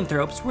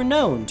 Lycanthropes were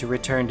known to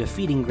return to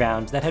feeding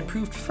grounds that had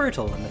proved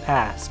fertile in the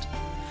past.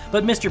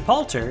 But Mr.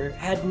 Palter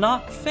had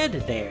not fed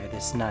there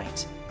this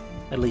night.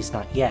 At least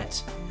not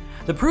yet.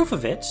 The proof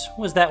of it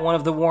was that one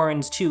of the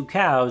Warrens' 2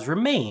 cows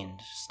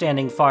remained,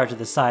 standing far to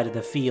the side of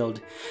the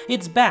field,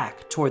 its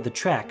back toward the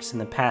tracks in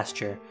the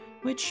pasture,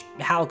 which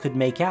Hal could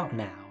make out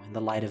now in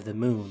the light of the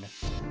moon.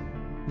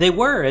 They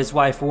were, as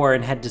Wife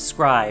Warren had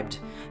described,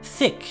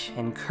 thick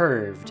and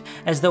curved,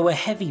 as though a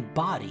heavy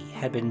body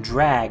had been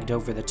dragged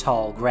over the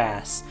tall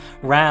grass,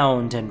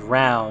 round and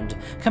round,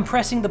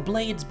 compressing the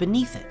blades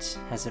beneath it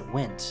as it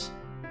went.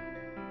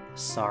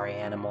 Sorry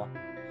animal.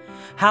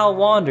 Hal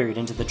wandered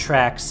into the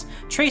tracks,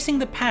 tracing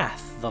the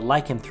path the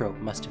lycanthrope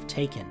must have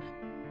taken.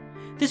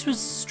 This was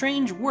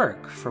strange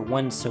work for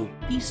one so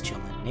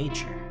bestial in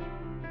nature.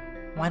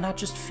 Why not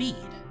just feed?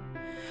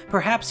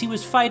 Perhaps he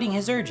was fighting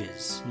his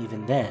urges,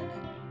 even then.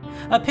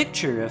 A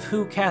picture of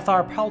who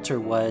Cathar Palter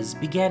was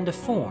began to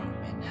form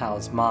in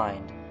Hal's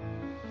mind.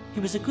 He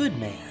was a good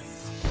man,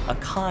 a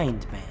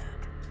kind man,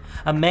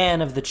 a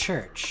man of the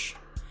church.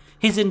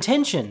 His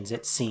intentions,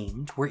 it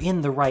seemed, were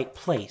in the right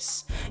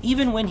place,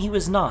 even when he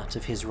was not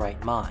of his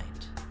right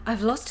mind.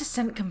 I've lost his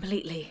scent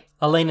completely.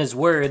 Alena's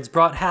words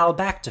brought Hal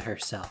back to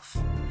herself.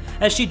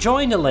 As she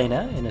joined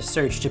Alena in a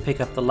search to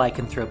pick up the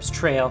lycanthrope's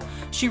trail,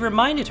 she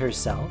reminded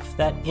herself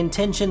that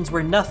intentions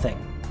were nothing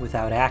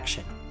without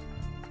action.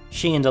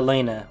 She and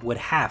Alena would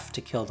have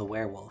to kill the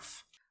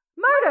werewolf.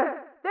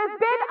 Murder! There's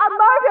been a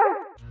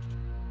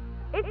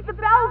murder! It's the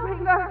bell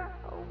ringer!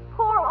 Oh,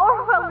 poor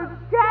Orwell is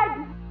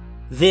dead!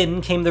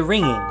 Then came the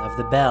ringing of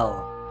the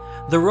bell.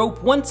 The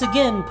rope once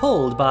again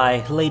pulled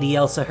by Lady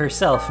Elsa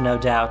herself, no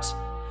doubt.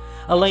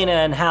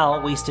 Alena and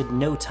Hal wasted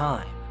no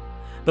time.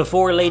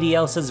 Before Lady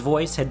Elsa's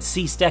voice had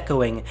ceased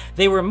echoing,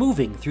 they were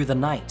moving through the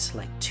night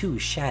like two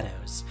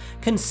shadows.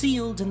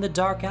 Concealed in the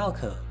dark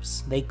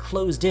alcoves, they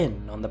closed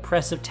in on the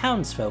press of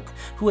townsfolk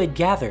who had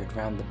gathered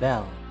round the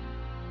bell.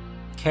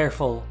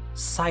 Careful,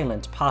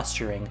 silent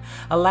posturing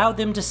allowed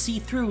them to see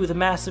through the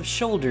massive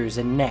shoulders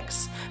and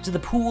necks to the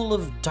pool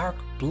of dark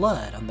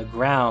blood on the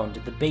ground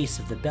at the base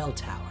of the bell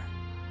tower.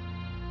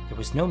 There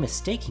was no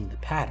mistaking the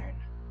pattern.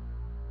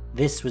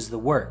 This was the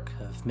work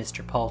of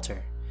Mr.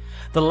 Palter.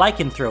 The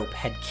lycanthrope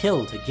had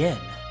killed again.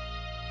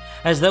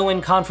 As though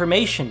in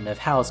confirmation of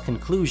Hal's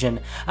conclusion,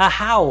 a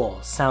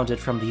howl sounded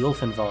from the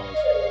Ulvenwald.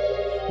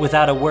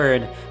 Without a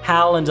word,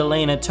 Hal and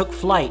Alena took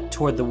flight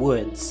toward the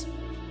woods.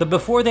 But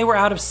before they were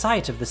out of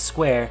sight of the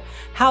square,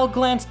 Hal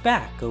glanced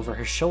back over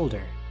her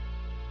shoulder.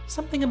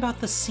 Something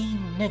about the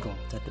scene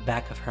niggled at the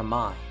back of her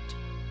mind.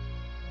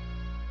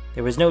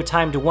 There was no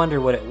time to wonder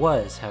what it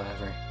was,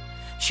 however.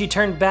 She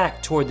turned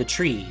back toward the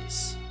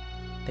trees.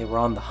 They were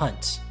on the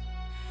hunt.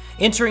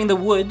 Entering the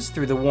woods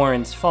through the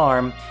Warrens'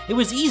 farm, it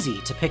was easy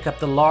to pick up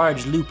the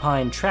large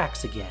lupine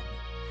tracks again.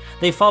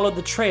 They followed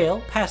the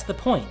trail past the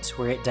point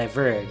where it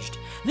diverged,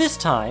 this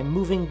time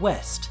moving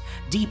west,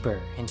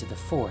 deeper into the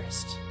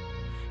forest.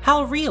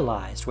 Hal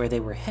realized where they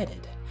were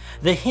headed,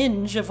 the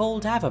hinge of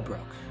Old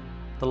Avabrook,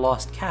 the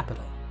lost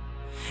capital.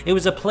 It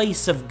was a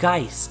place of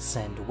geists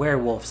and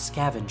werewolf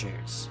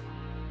scavengers.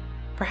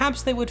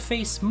 Perhaps they would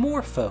face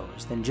more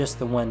foes than just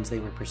the ones they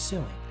were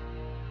pursuing.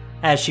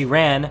 As she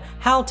ran,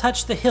 Hal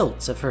touched the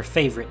hilt of her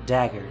favorite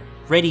dagger,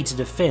 ready to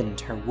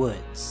defend her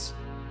woods.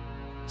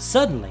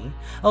 Suddenly,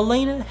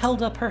 Alena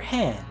held up her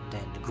hand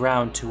and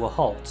ground to a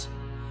halt.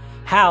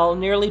 Hal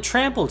nearly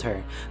trampled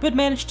her, but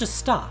managed to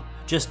stop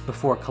just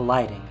before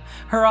colliding,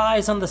 her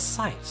eyes on the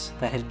sight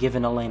that had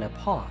given Alena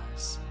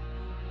pause.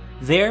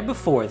 There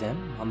before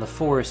them, on the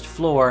forest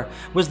floor,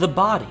 was the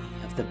body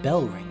of the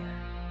bell ringer.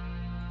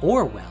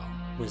 Orwell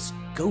was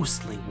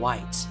ghostly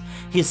white,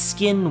 his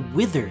skin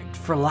withered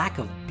for lack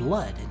of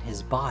blood in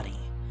his body.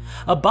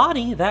 A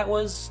body that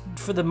was,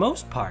 for the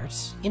most part,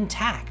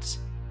 intact.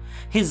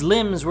 His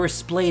limbs were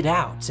splayed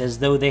out as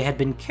though they had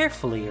been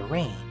carefully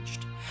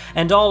arranged,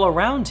 and all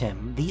around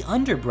him the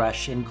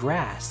underbrush and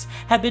grass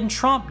had been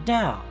tromped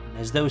down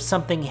as though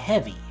something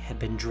heavy had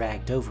been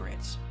dragged over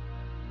it.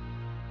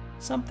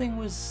 Something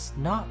was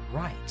not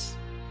right.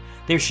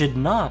 There should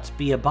not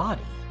be a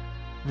body.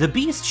 The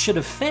beast should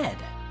have fed.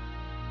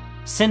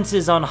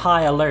 Senses on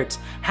high alert,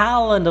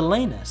 Hal and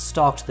Alena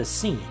stalked the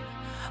scene,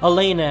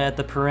 Alena at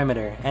the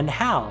perimeter and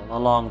Hal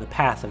along the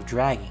path of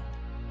dragging.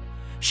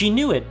 She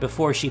knew it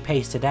before she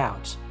paced it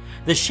out.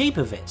 The shape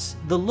of it,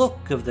 the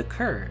look of the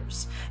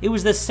curves, it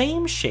was the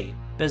same shape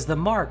as the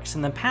marks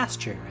in the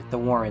pasture at the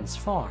Warrens'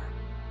 farm.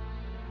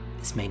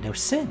 This made no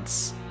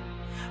sense.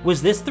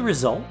 Was this the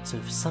result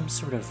of some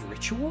sort of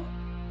ritual?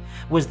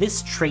 Was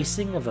this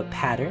tracing of a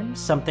pattern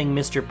something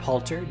Mr.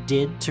 Palter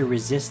did to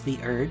resist the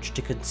urge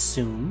to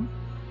consume?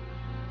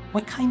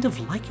 What kind of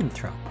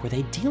lycanthrope were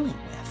they dealing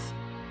with?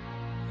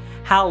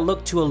 Hal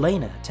looked to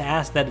Alena to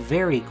ask that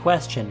very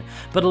question,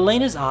 but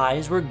Alena's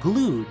eyes were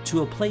glued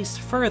to a place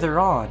further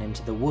on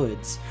into the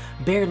woods,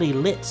 barely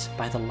lit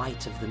by the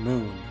light of the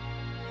moon.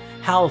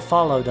 Hal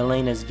followed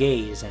Alena's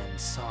gaze and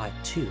saw it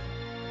too.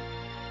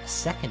 A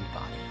second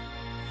body.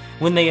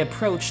 When they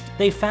approached,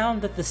 they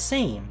found that the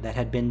same that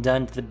had been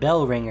done to the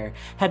bell ringer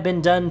had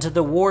been done to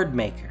the ward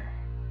maker,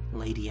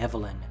 Lady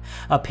Evelyn,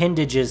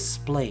 appendages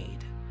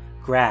splayed,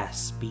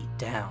 grass beat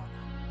down.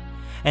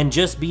 And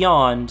just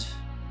beyond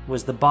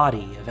was the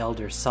body of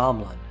Elder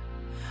Somlin.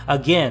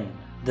 Again,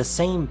 the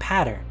same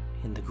pattern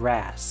in the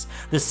grass,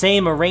 the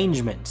same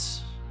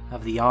arrangement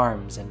of the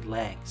arms and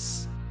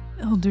legs.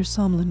 Elder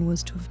Somlin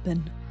was to have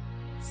been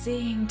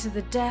seeing to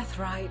the death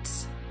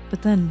rites.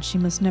 But then she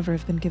must never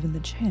have been given the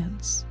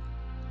chance.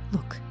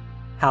 Look.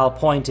 Hal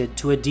pointed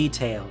to a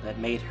detail that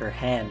made her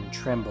hand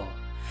tremble.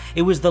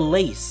 It was the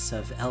lace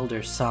of Elder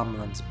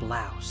Somlin's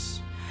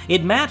blouse.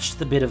 It matched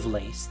the bit of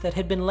lace that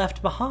had been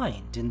left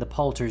behind in the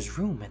Palter's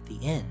room at the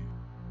inn.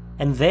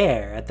 And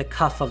there, at the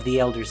cuff of the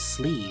Elder's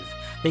sleeve,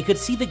 they could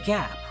see the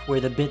gap where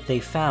the bit they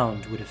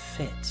found would have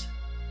fit.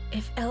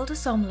 If Elder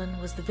Somlin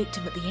was the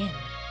victim at the inn...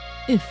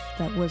 If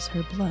that was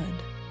her blood...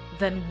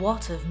 then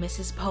what of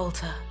Mrs.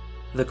 Palter?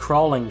 The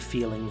crawling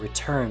feeling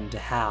returned to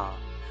Hal,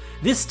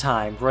 this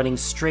time running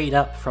straight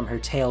up from her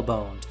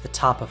tailbone to the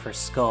top of her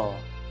skull.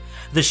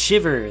 The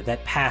shiver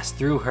that passed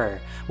through her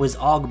was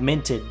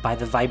augmented by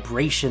the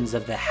vibrations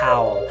of the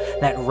howl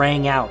that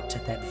rang out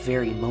at that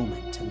very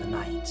moment in the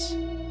night.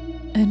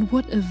 And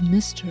what of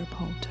Mr.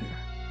 Palter?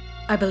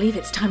 I believe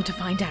it's time to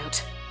find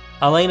out.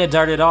 Alena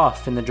darted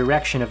off in the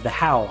direction of the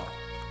howl,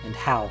 and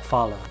Hal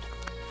followed.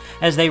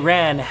 As they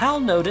ran,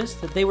 Hal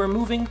noticed that they were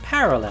moving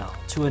parallel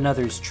to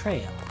another's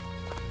trail.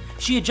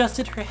 She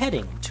adjusted her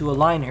heading to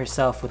align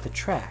herself with the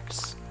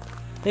tracks.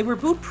 They were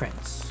boot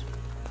prints.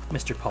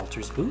 Mr.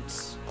 Palter's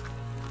boots.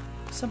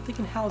 Something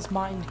in Hal's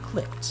mind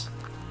clicked.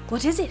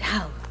 What is it,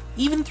 Hal?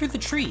 Even through the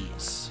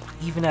trees,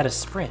 even at a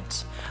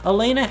sprint,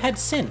 Alena had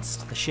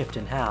sensed the shift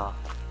in Hal.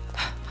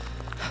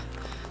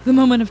 The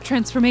moment of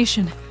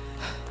transformation.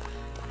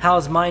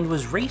 Hal's mind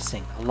was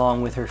racing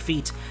along with her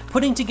feet,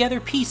 putting together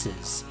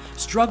pieces,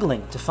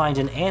 struggling to find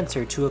an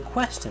answer to a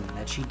question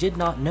that she did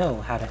not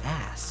know how to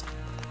ask.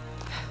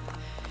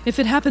 If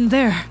it happened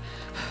there,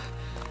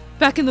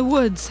 back in the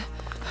woods.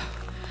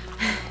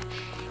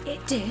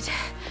 It did.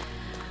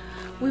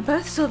 We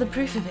both saw the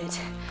proof of it.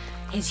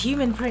 His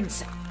human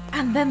prints,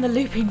 and then the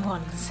looping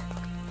ones.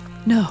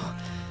 No,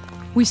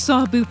 we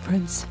saw boot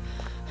prints.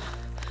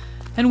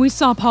 And we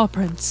saw paw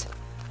prints.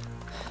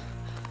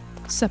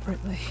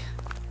 Separately.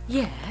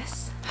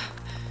 Yes?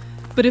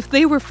 But if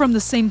they were from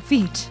the same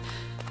feet,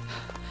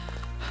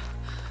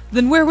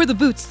 then where were the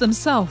boots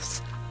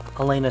themselves?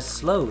 Alena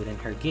slowed in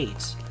her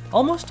gait,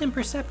 almost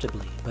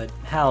imperceptibly, but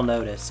Hal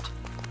noticed.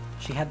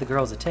 She had the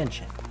girl's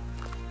attention.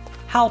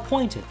 Hal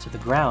pointed to the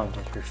ground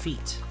at her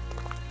feet.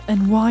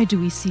 And why do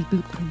we see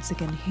boot prints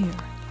again here?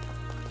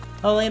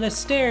 Alena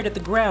stared at the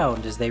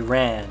ground as they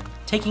ran,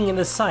 taking in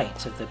the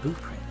sight of the boot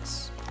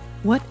prints.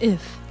 What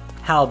if?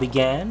 Hal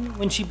began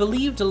when she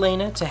believed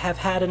Alena to have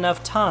had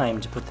enough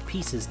time to put the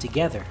pieces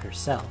together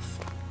herself.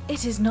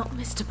 It is not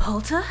Mr.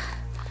 Palter?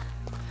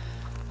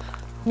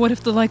 What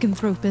if the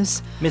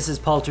lycanthropist?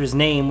 Mrs. Palter's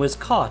name was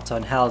caught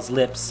on Hal's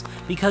lips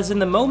because in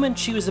the moment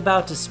she was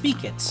about to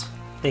speak it,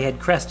 they had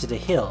crested a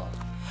hill,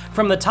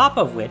 from the top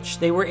of which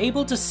they were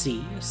able to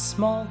see a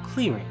small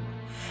clearing.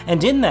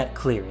 And in that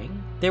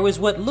clearing, there was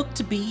what looked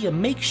to be a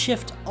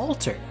makeshift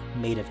altar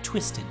made of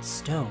twisted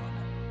stone.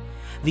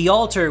 The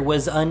altar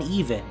was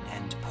uneven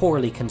and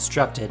poorly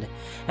constructed,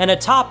 and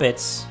atop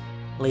it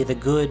lay the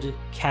good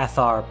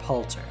Cathar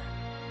Palter.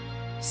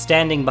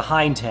 Standing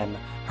behind him,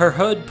 her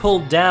hood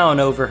pulled down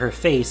over her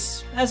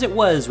face, as it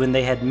was when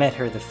they had met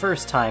her the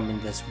first time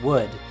in this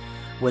wood,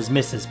 was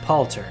Mrs.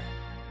 Palter.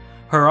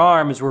 Her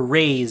arms were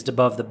raised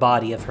above the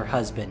body of her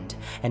husband,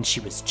 and she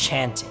was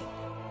chanting.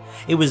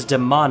 It was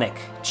demonic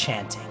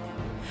chanting.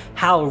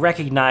 Hal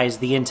recognized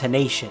the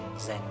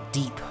intonations and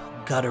deep,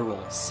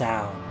 guttural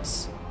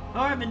sounds.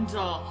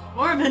 Ormondal!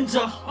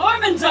 Ormondal!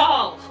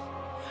 Ormondal!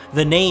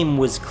 The name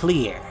was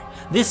clear.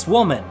 This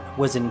woman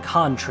was in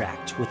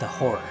contract with a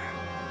horror.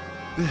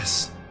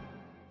 Bess,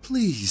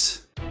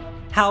 please.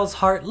 Hal's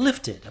heart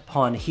lifted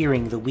upon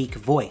hearing the weak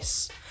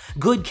voice.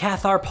 Good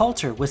Cathar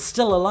Palter was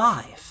still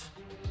alive.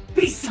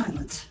 Be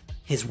silent!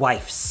 His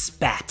wife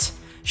spat.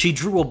 She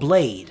drew a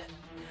blade.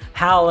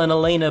 Hal and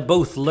Alena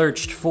both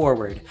lurched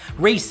forward,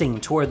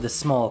 racing toward the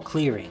small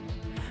clearing.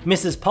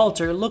 Mrs.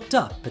 Palter looked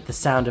up at the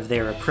sound of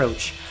their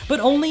approach, but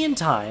only in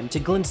time to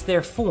glimpse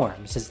their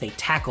forms as they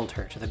tackled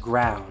her to the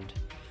ground.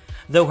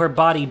 Though her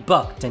body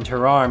bucked and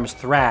her arms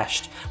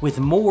thrashed, with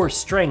more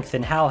strength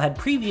than Hal had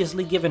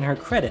previously given her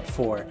credit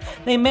for,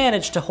 they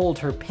managed to hold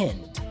her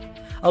pinned.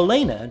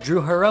 Alena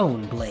drew her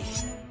own blade.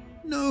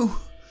 No.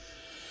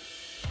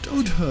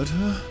 Don't hurt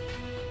her.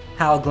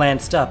 Hal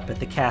glanced up at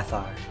the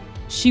Cathar.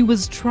 She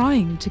was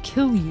trying to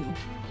kill you.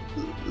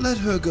 Let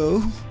her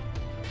go.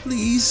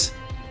 Please.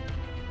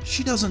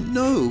 She doesn't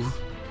know.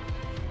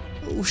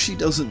 Oh, she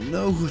doesn't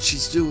know what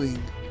she's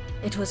doing.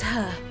 It was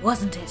her,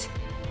 wasn't it?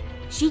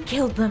 She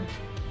killed them.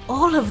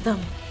 All of them.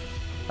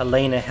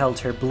 Alena held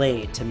her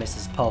blade to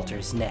Mrs.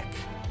 Palter's neck.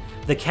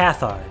 The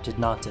Cathar did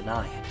not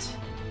deny it.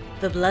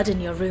 The blood in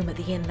your room at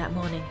the inn that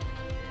morning.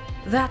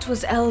 That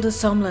was Elder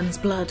Somlan's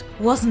blood,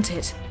 wasn't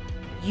it?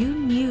 You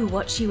knew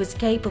what she was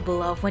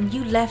capable of when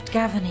you left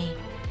Gavany.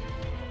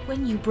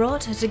 When you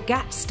brought her to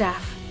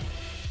Gatstaff.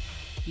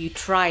 You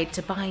tried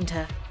to bind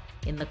her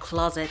in the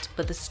closet,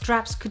 but the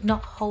straps could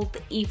not hold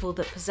the evil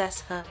that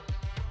possessed her.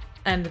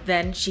 And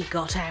then she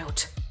got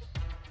out.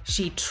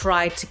 She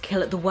tried to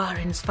kill at the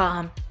Warrens'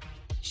 farm.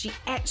 She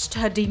etched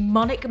her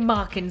demonic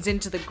markings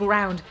into the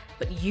ground,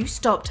 but you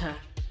stopped her.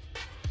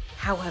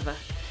 However,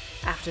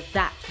 after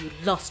that you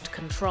lost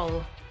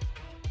control.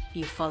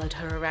 You followed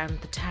her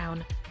around the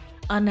town,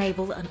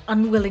 unable and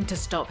unwilling to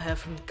stop her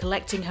from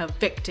collecting her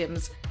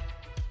victims.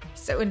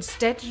 So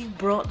instead you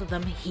brought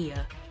them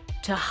here,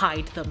 to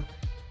hide them.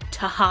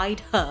 To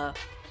hide her.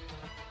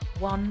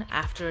 One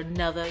after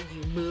another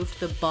you moved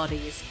the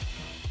bodies.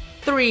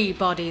 3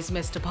 bodies,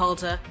 Mr.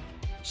 Palter.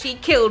 She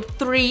killed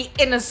 3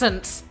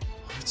 innocents.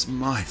 It's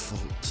my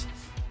fault.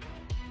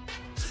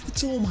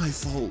 It's all my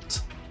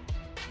fault.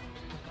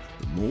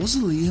 The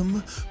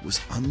mausoleum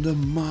was under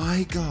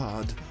my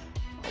guard.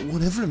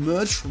 Whatever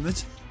emerged from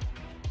it,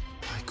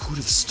 I could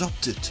have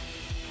stopped it.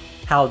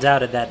 Hal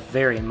doubted that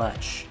very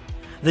much.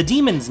 The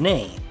demon's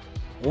name,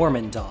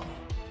 Ormondal.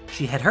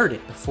 She had heard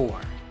it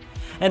before.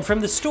 And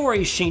from the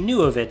stories she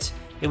knew of it,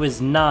 it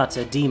was not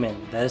a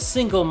demon that a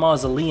single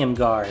mausoleum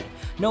guard,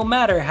 no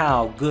matter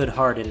how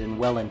good-hearted and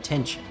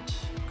well-intentioned,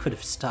 could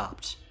have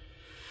stopped.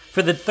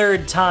 For the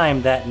 3rd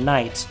time that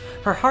night,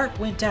 her heart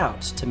went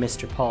out to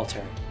Mr.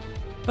 Palter.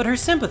 But her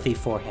sympathy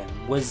for him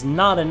was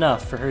not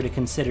enough for her to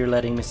consider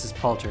letting Mrs.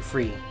 Palter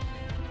free,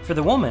 for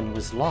the woman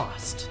was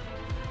lost.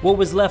 What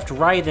was left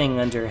writhing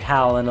under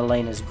Hal and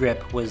Alena's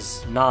grip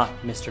was not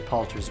Mr.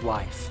 Palter's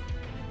wife.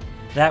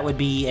 That would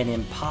be an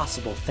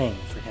impossible thing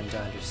for him to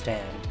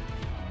understand.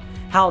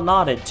 Hal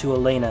nodded to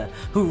Alena,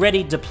 who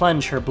readied to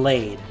plunge her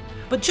blade.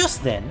 But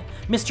just then,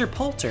 Mr.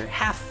 Palter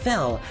half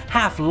fell,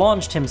 half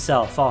launched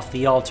himself off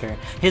the altar,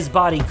 his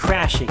body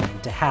crashing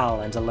into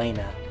Hal and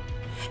Alena.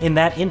 In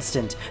that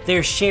instant,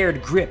 their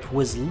shared grip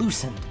was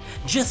loosened,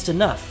 just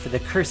enough for the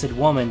cursed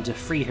woman to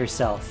free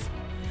herself.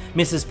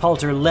 Mrs.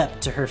 Palter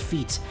leapt to her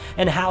feet,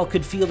 and Hal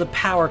could feel the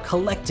power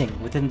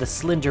collecting within the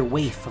slender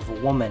waif of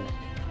a woman.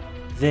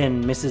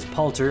 Then Mrs.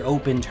 Palter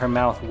opened her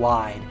mouth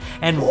wide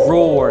and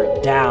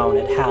roared down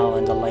at Hal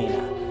and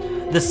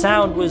Alena. The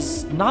sound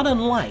was not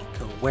unlike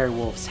a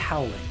werewolf's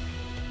howling.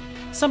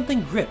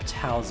 Something gripped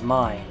Hal's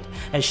mind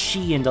as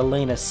she and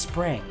Alena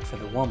sprang for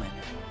the woman.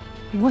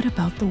 What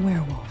about the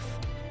werewolf?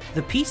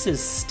 The pieces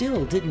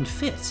still didn't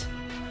fit.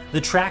 The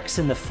tracks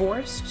in the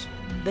forest,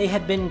 they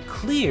had been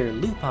clear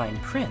lupine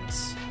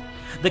prints.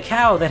 The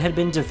cow that had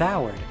been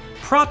devoured,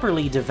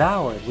 properly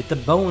devoured with the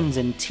bones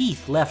and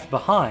teeth left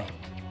behind.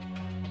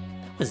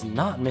 That was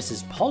not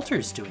Mrs.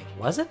 Palter's doing,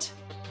 was it?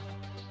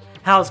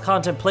 Hal's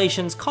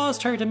contemplations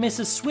caused her to miss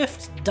a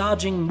swift,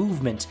 dodging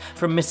movement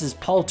from Mrs.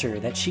 Palter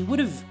that she would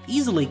have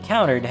easily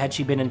countered had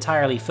she been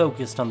entirely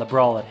focused on the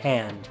brawl at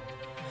hand.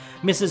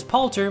 Mrs.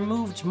 Palter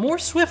moved more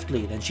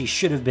swiftly than she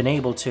should have been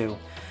able to,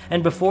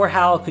 and before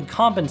Hal could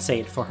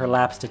compensate for her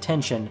lapsed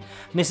attention,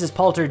 Mrs.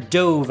 Palter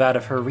dove out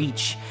of her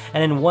reach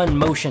and in one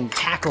motion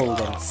tackled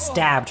and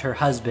stabbed her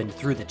husband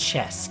through the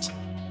chest.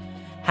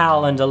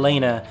 Hal and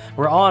Alena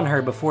were on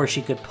her before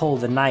she could pull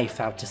the knife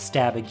out to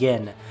stab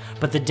again,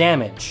 but the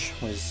damage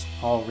was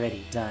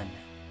already done.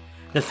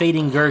 The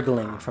fading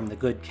gurgling from the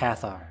good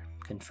Cathar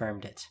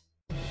confirmed it.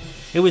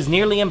 It was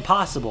nearly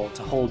impossible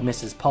to hold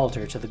Mrs.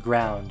 Palter to the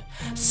ground.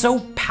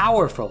 So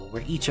powerful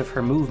were each of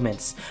her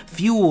movements,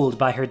 fueled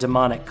by her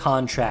demonic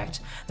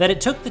contract, that it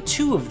took the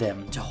two of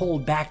them to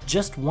hold back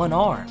just one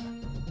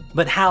arm.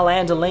 But Hal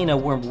and Alena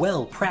were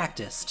well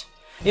practiced.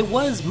 It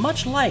was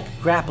much like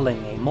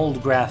grappling a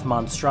Moldgraf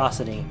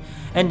monstrosity,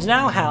 and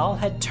now Hal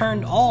had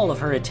turned all of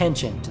her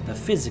attention to the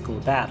physical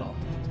battle.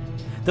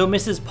 Though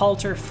Mrs.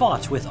 Palter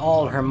fought with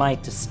all her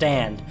might to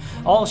stand,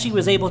 all she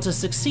was able to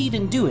succeed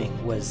in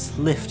doing was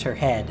lift her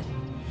head.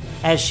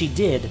 As she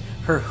did,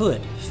 her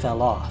hood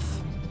fell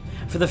off.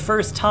 For the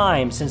first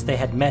time since they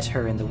had met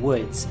her in the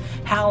woods,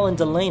 Hal and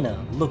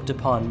Alena looked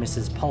upon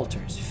Mrs.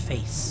 Palter's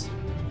face.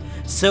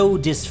 So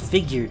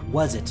disfigured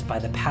was it by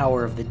the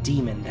power of the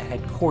demon that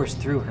had coursed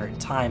through her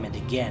time and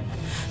again.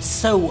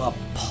 So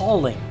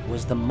appalling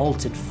was the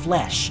molted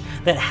flesh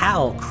that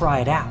Hal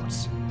cried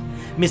out.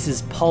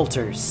 Mrs.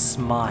 Palter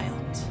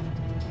smiled.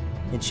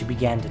 Then she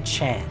began to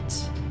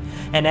chant,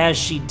 and as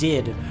she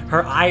did,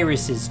 her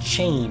irises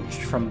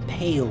changed from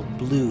pale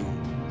blue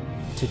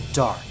to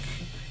dark,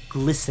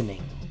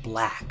 glistening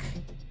black.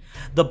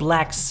 The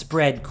black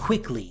spread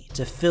quickly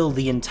to fill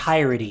the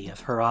entirety of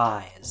her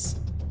eyes.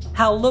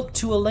 Hal looked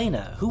to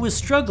Alena, who was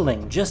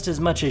struggling just as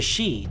much as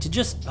she to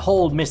just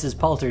hold Mrs.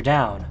 Palter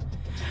down.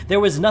 There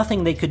was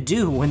nothing they could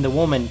do when the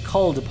woman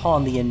called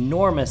upon the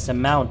enormous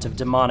amount of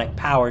demonic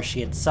power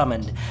she had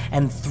summoned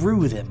and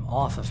threw them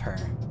off of her.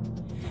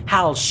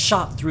 Hal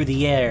shot through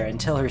the air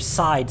until her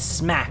side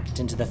smacked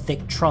into the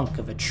thick trunk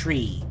of a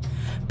tree.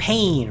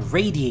 Pain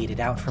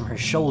radiated out from her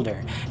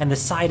shoulder and the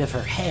side of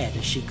her head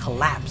as she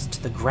collapsed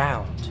to the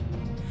ground.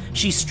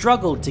 She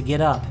struggled to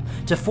get up,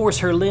 to force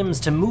her limbs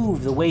to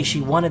move the way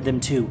she wanted them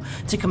to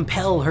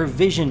compel her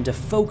vision to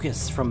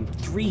focus from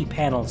 3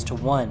 panels to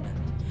 1.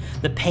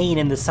 The pain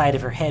in the side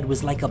of her head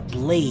was like a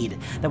blade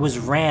that was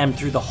rammed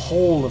through the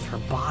whole of her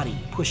body,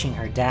 pushing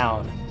her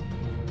down.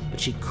 But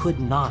she could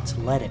not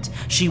let it.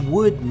 She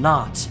would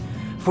not,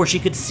 for she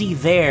could see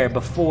there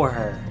before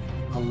her,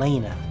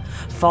 Alena,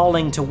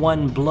 falling to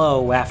one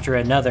blow after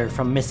another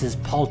from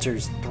Mrs.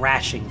 Palter's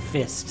thrashing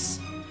fists.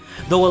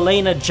 Though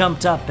Alena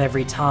jumped up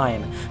every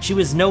time, she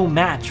was no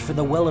match for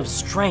the well of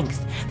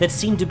strength that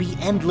seemed to be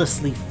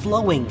endlessly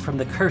flowing from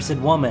the cursed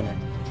woman.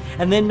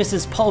 And then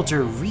Mrs.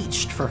 Palter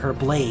reached for her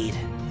blade.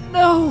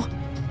 No!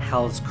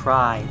 Hal's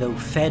cry, though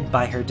fed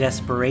by her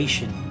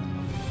desperation,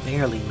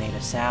 barely made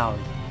a sound.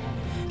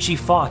 She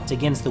fought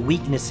against the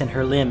weakness in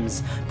her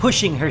limbs,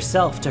 pushing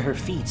herself to her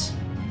feet.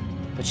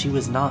 But she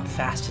was not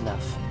fast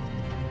enough.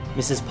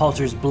 Mrs.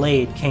 Palter's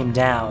blade came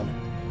down.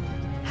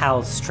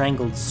 Hal's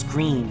strangled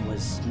scream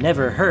was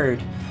never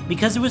heard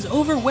because it was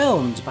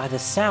overwhelmed by the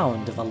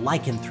sound of a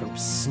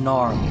lycanthrope's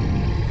snarl.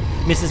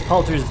 Mrs.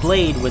 Palter's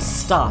blade was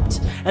stopped,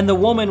 and the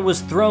woman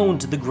was thrown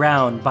to the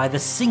ground by the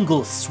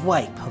single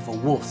swipe of a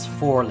wolf's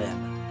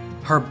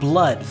forelimb. Her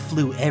blood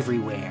flew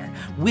everywhere,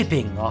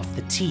 whipping off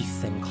the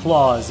teeth and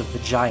claws of the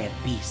giant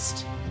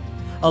beast.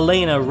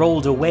 Alena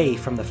rolled away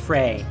from the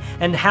fray,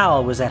 and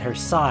Hal was at her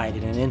side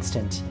in an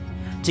instant.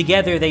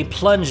 Together they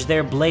plunged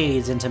their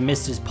blades into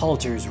Mrs.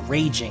 Palter's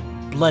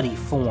raging, bloody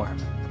form.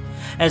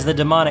 As the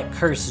demonic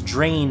curse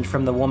drained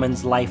from the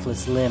woman's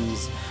lifeless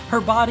limbs,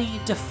 her body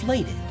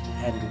deflated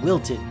and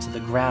wilted to the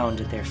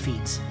ground at their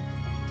feet.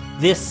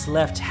 This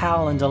left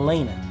Hal and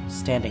Alena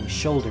standing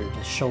shoulder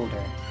to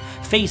shoulder,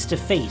 face to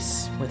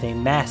face with a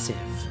massive,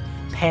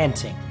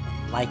 panting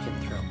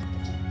lycanthrope.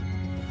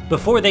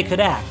 Before they could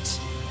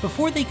act,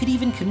 before they could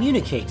even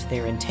communicate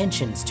their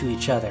intentions to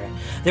each other,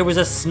 there was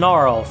a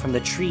snarl from the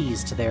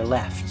trees to their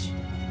left,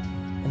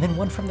 and then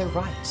one from their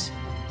right,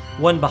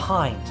 one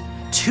behind,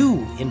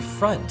 two in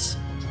front.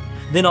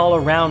 Then all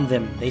around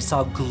them they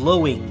saw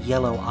glowing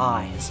yellow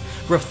eyes,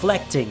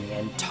 reflecting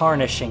and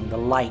tarnishing the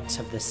light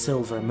of the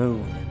silver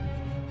moon.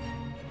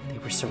 They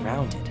were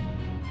surrounded.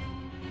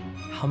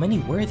 How many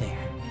were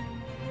there?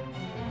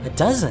 A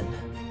dozen?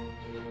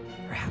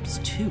 Perhaps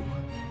two?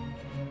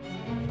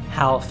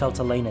 Hal felt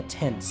Alena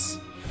tense.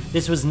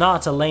 This was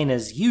not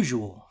Alena's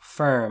usual,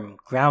 firm,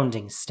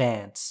 grounding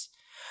stance.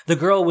 The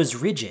girl was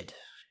rigid,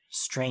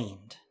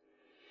 strained.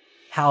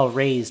 Hal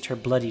raised her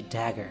bloody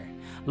dagger,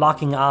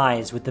 locking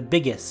eyes with the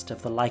biggest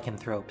of the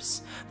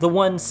lycanthropes, the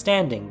one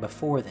standing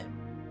before them.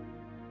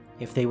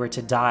 If they were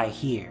to die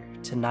here,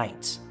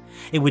 tonight,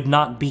 it would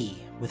not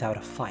be without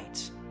a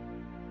fight.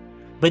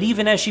 But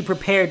even as she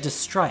prepared to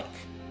strike,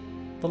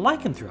 the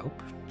lycanthrope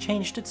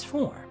changed its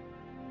form.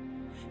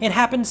 It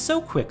happened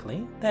so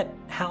quickly that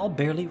Hal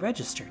barely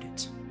registered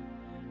it.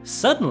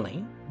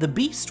 Suddenly, the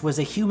beast was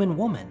a human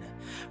woman,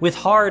 with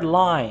hard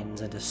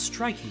lines and a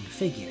striking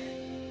figure.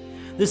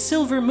 The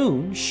silver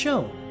moon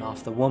shone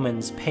off the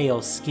woman's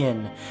pale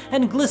skin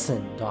and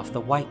glistened off the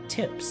white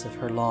tips of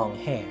her long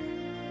hair.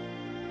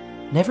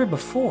 Never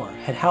before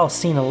had Hal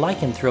seen a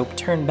lycanthrope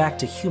turn back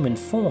to human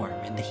form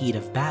in the heat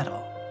of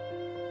battle.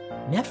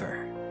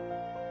 Never.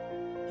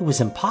 It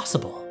was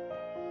impossible.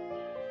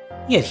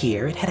 Yet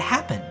here it had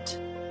happened.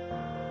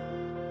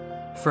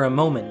 For a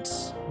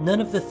moment, none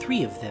of the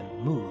three of them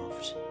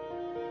moved.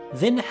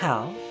 Then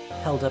Hal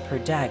held up her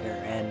dagger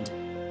and,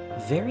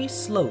 very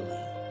slowly,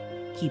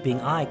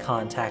 keeping eye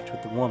contact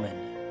with the woman,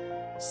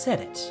 set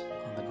it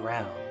on the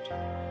ground.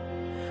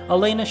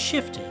 Alena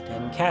shifted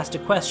and cast a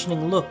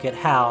questioning look at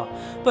Hal,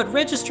 but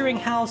registering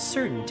Hal's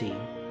certainty,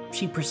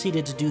 she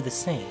proceeded to do the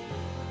same.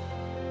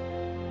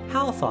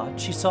 Hal thought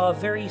she saw a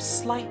very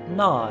slight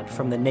nod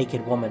from the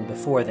naked woman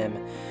before them,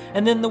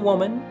 and then the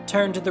woman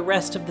turned to the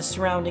rest of the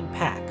surrounding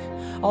pack,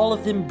 all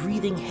of them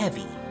breathing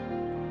heavy,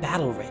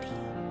 battle-ready,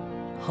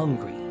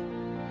 hungry.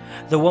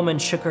 The woman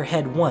shook her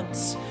head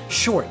once,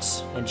 short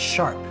and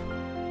sharp.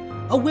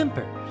 A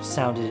whimper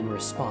sounded in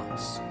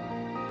response.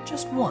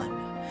 Just one,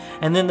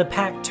 and then the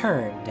pack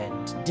turned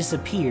and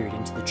disappeared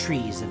into the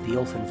trees of the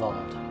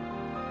Ulvenwald.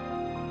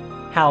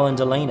 Hal and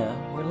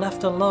Alena were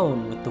left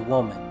alone with the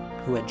woman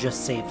who had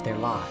just saved their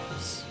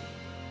lives.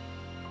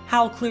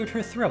 Hal cleared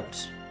her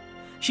throat.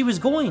 She was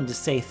going to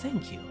say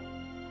thank you,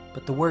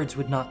 but the words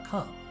would not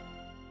come.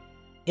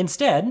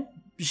 Instead,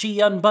 she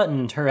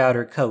unbuttoned her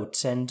outer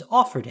coat and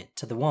offered it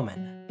to the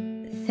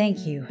woman.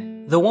 Thank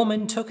you. The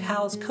woman took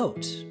Hal's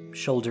coat,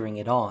 shouldering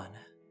it on.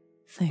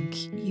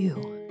 Thank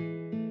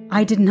you.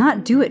 I did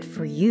not do it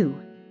for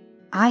you.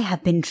 I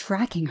have been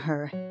tracking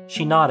her.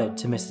 She nodded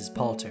to Mrs.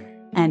 Palter.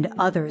 And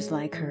others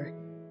like her.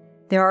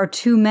 There are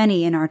too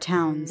many in our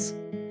towns.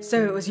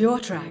 So it was your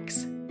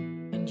tracks,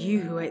 and you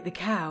who ate the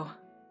cow.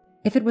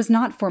 If it was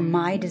not for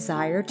my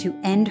desire to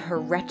end her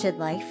wretched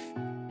life,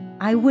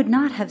 I would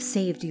not have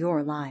saved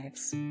your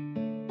lives.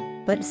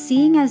 But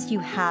seeing as you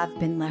have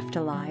been left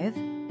alive,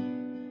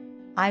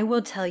 I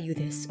will tell you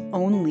this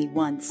only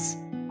once.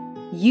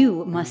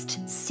 You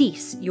must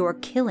cease your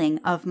killing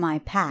of my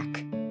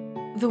pack.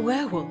 The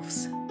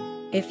werewolves?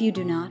 If you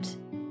do not,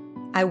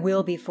 I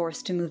will be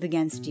forced to move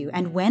against you,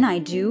 and when I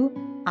do,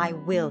 I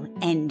will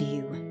end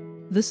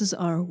you. This is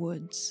our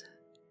woods.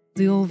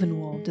 The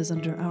Ulvenwald is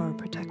under our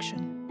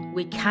protection.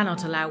 We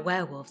cannot allow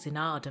werewolves in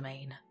our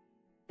domain.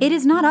 It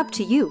is not up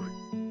to you.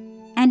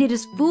 And it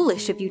is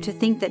foolish of you to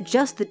think that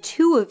just the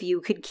two of you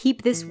could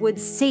keep this wood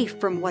safe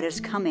from what is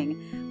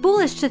coming.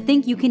 Foolish to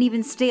think you can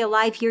even stay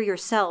alive here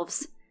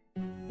yourselves.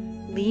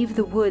 Leave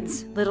the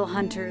woods, little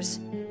hunters.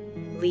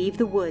 Leave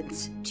the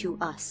woods to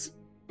us.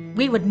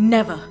 We would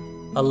never.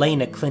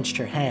 Alena clenched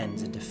her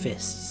hands into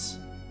fists.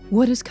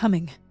 What is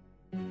coming?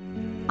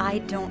 I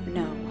don't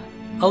know.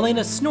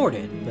 Alena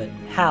snorted, but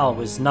Hal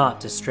was not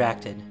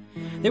distracted.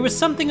 There was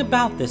something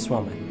about this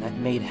woman that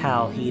made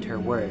Hal heed her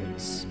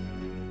words.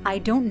 I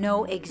don't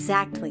know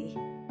exactly,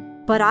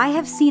 but I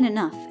have seen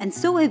enough, and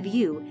so have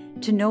you,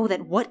 to know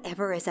that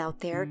whatever is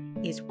out there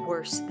is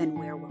worse than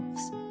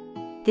werewolves.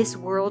 This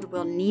world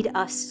will need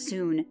us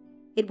soon.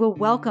 It will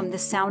welcome the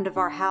sound of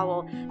our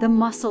howl, the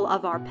muscle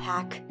of our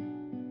pack.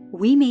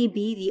 We may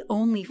be the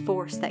only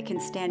force that can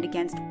stand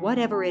against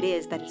whatever it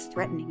is that is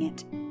threatening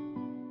it.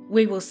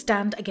 We will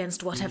stand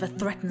against whatever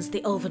threatens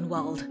the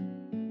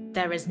Ulvenwald.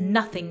 There is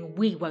nothing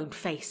we won't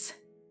face.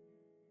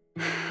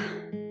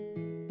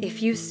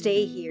 If you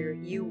stay here,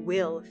 you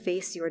will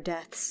face your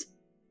deaths.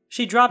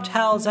 She dropped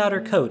Hal's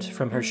outer coat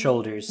from her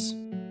shoulders.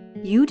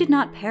 You did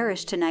not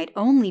perish tonight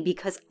only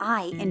because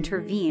I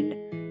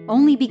intervened,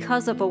 only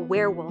because of a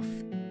werewolf.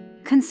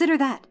 Consider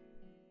that.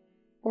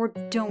 Or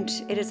don't,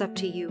 it is up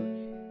to you.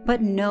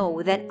 But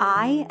know that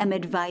I am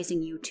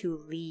advising you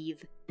to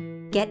leave.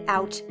 Get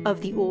out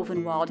of the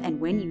Ulvenwald, and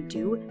when you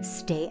do,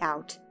 stay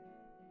out.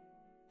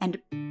 And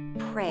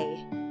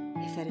pray,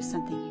 if that is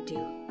something you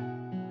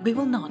do. We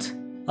will not.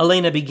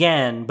 Alena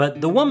began,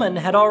 but the woman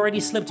had already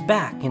slipped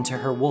back into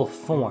her wolf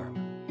form.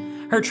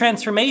 Her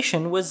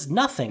transformation was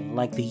nothing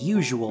like the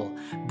usual,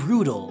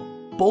 brutal,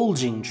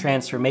 bulging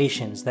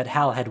transformations that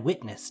Hal had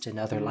witnessed in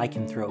other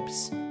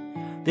lycanthropes.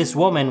 This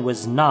woman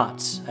was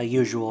not a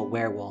usual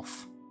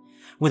werewolf.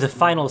 With a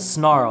final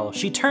snarl,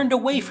 she turned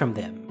away from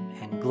them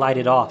and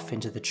glided off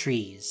into the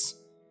trees.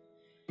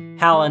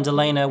 Hal and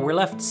Alena were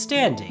left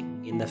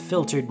standing in the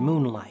filtered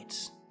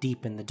moonlight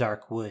deep in the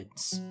dark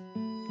woods.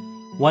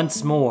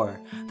 Once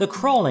more, the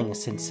crawling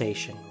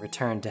sensation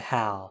returned to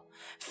Hal,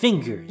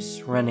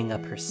 fingers running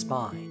up her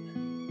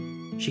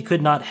spine. She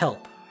could not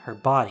help her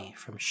body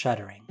from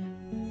shuddering.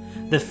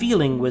 The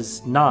feeling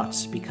was not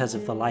because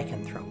of the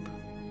lycanthrope.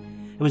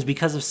 It was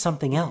because of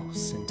something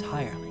else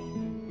entirely.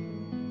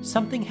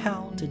 Something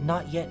Hal did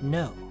not yet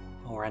know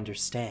or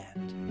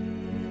understand.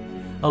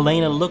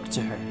 Alena looked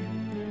to her,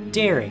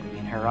 daring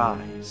in her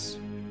eyes,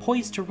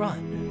 poised to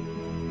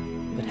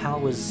run. But Hal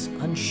was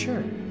unsure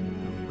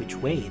of which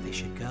way they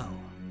should go.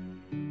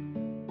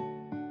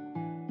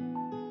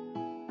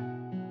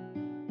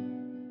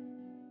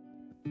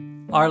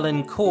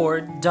 Arlen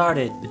Cord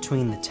darted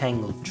between the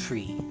tangled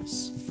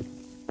trees.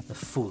 The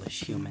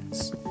foolish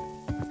humans.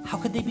 How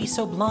could they be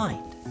so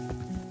blind?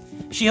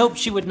 She hoped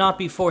she would not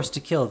be forced to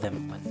kill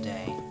them one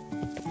day.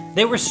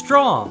 They were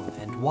strong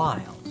and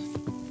wild,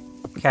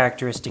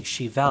 characteristics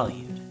she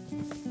valued.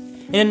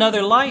 In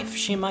another life,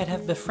 she might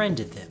have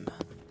befriended them.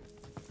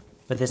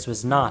 But this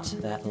was not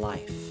that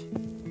life.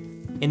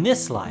 In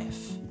this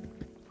life,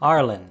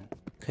 Arlen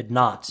could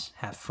not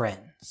have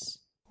friends.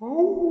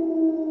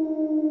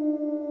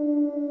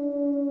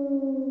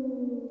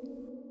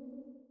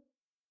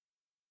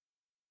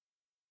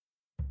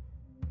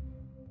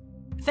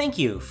 Thank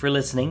you for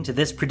listening to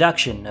this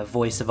production of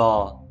Voice of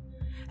All.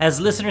 As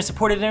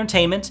listener-supported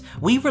entertainment,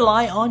 we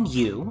rely on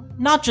you,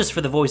 not just for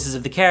the voices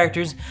of the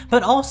characters,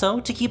 but also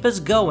to keep us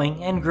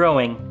going and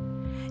growing.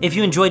 If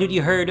you enjoyed what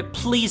you heard,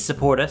 please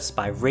support us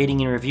by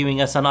rating and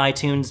reviewing us on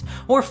iTunes,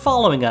 or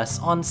following us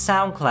on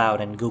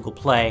SoundCloud and Google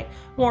Play,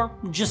 or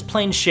just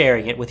plain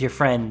sharing it with your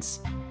friends.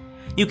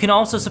 You can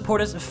also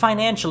support us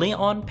financially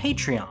on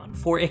Patreon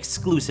for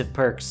exclusive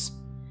perks.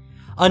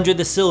 Under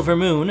the Silver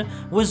Moon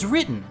was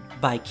written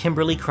by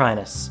Kimberly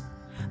Krinus.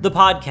 The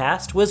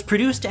podcast was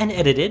produced and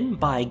edited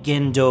by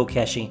Gendo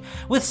Kessig,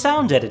 with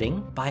sound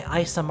editing by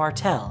Isa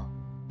Martel.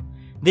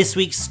 This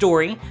week's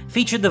story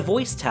featured the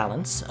voice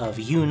talents of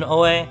Yoon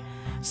Oe,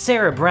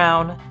 Sarah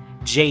Brown,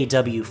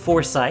 J.W.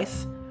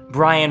 Forsyth,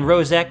 Brian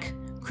Rozek,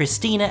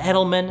 Christina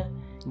Edelman,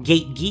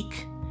 Gate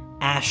Geek,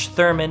 Ash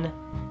Thurman,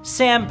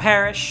 Sam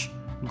Parrish,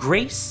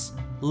 Grace,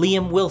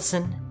 Liam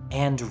Wilson,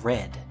 and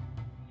Red.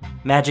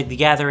 Magic the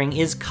Gathering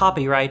is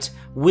copyright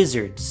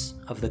Wizards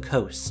of the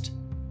Coast.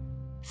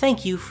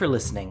 Thank you for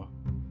listening,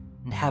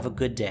 and have a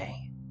good day.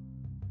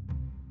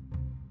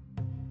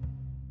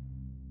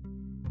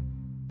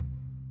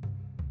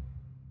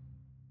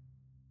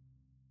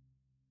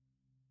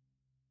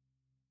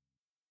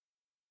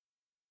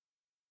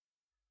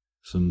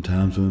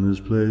 Sometimes when this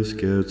place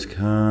gets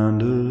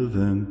kind of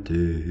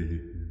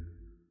empty,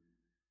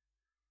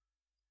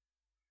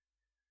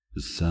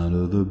 the sound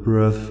of the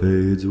breath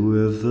fades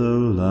with the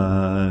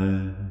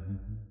light.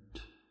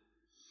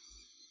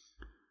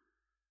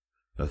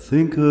 I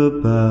think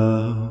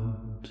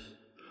about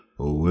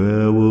a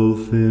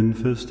werewolf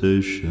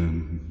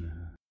infestation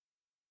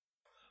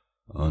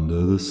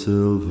under the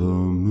silver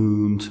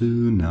moon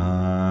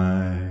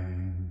tonight.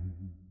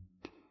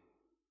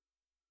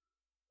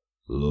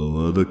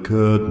 Lower the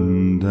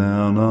curtain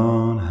down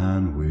on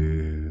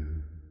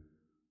Handweir.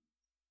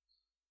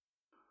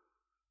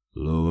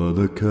 Lower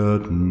the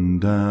curtain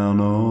down,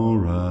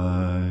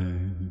 alright.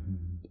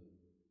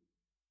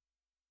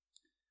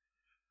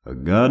 I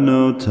got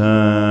no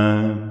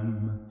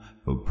time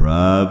for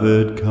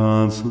private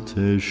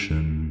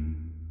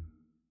consultation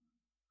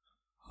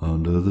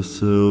under the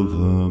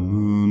silver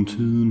moon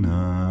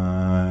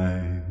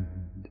tonight.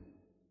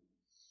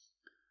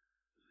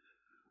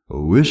 I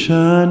wish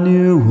I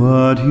knew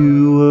what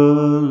you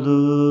were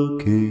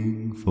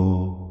looking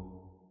for.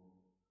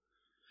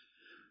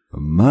 I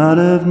might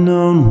have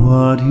known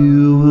what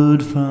you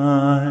would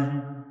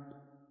find.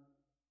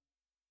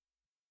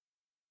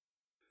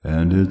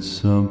 And it's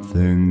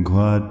something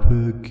quite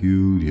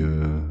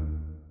peculiar.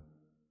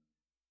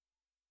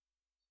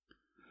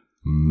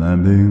 A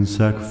man being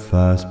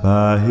sacrificed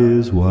by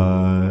his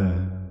wife.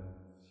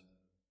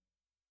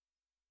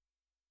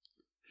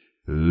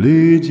 It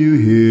leads you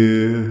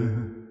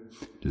here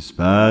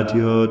despite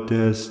your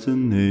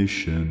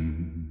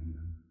destination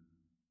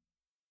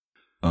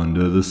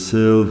under the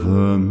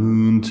silver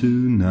moon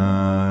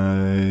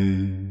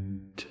tonight.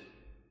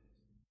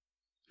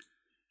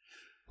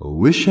 I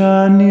wish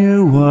I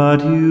knew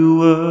what you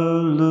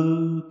were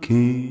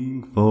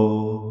looking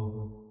for.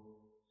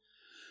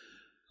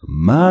 I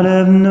might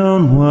have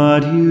known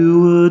what you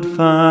would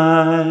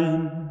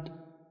find.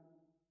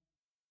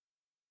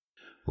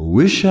 I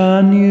wish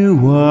I knew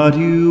what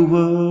you were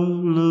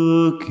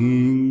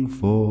looking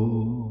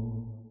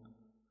for.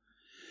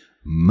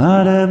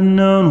 might have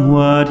known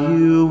what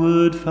you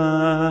would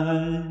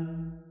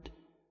find.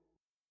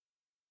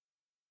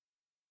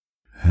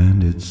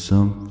 And it's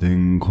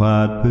something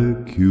quite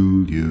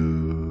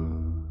peculiar,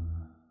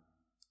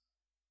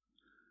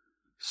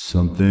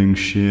 something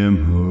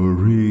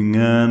shimmering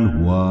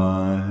and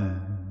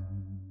white,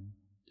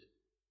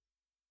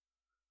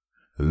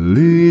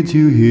 leads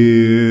you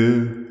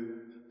here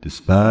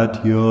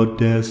despite your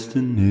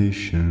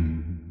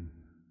destination,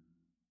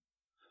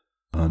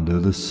 under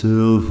the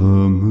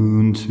silver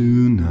moon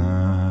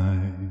tonight.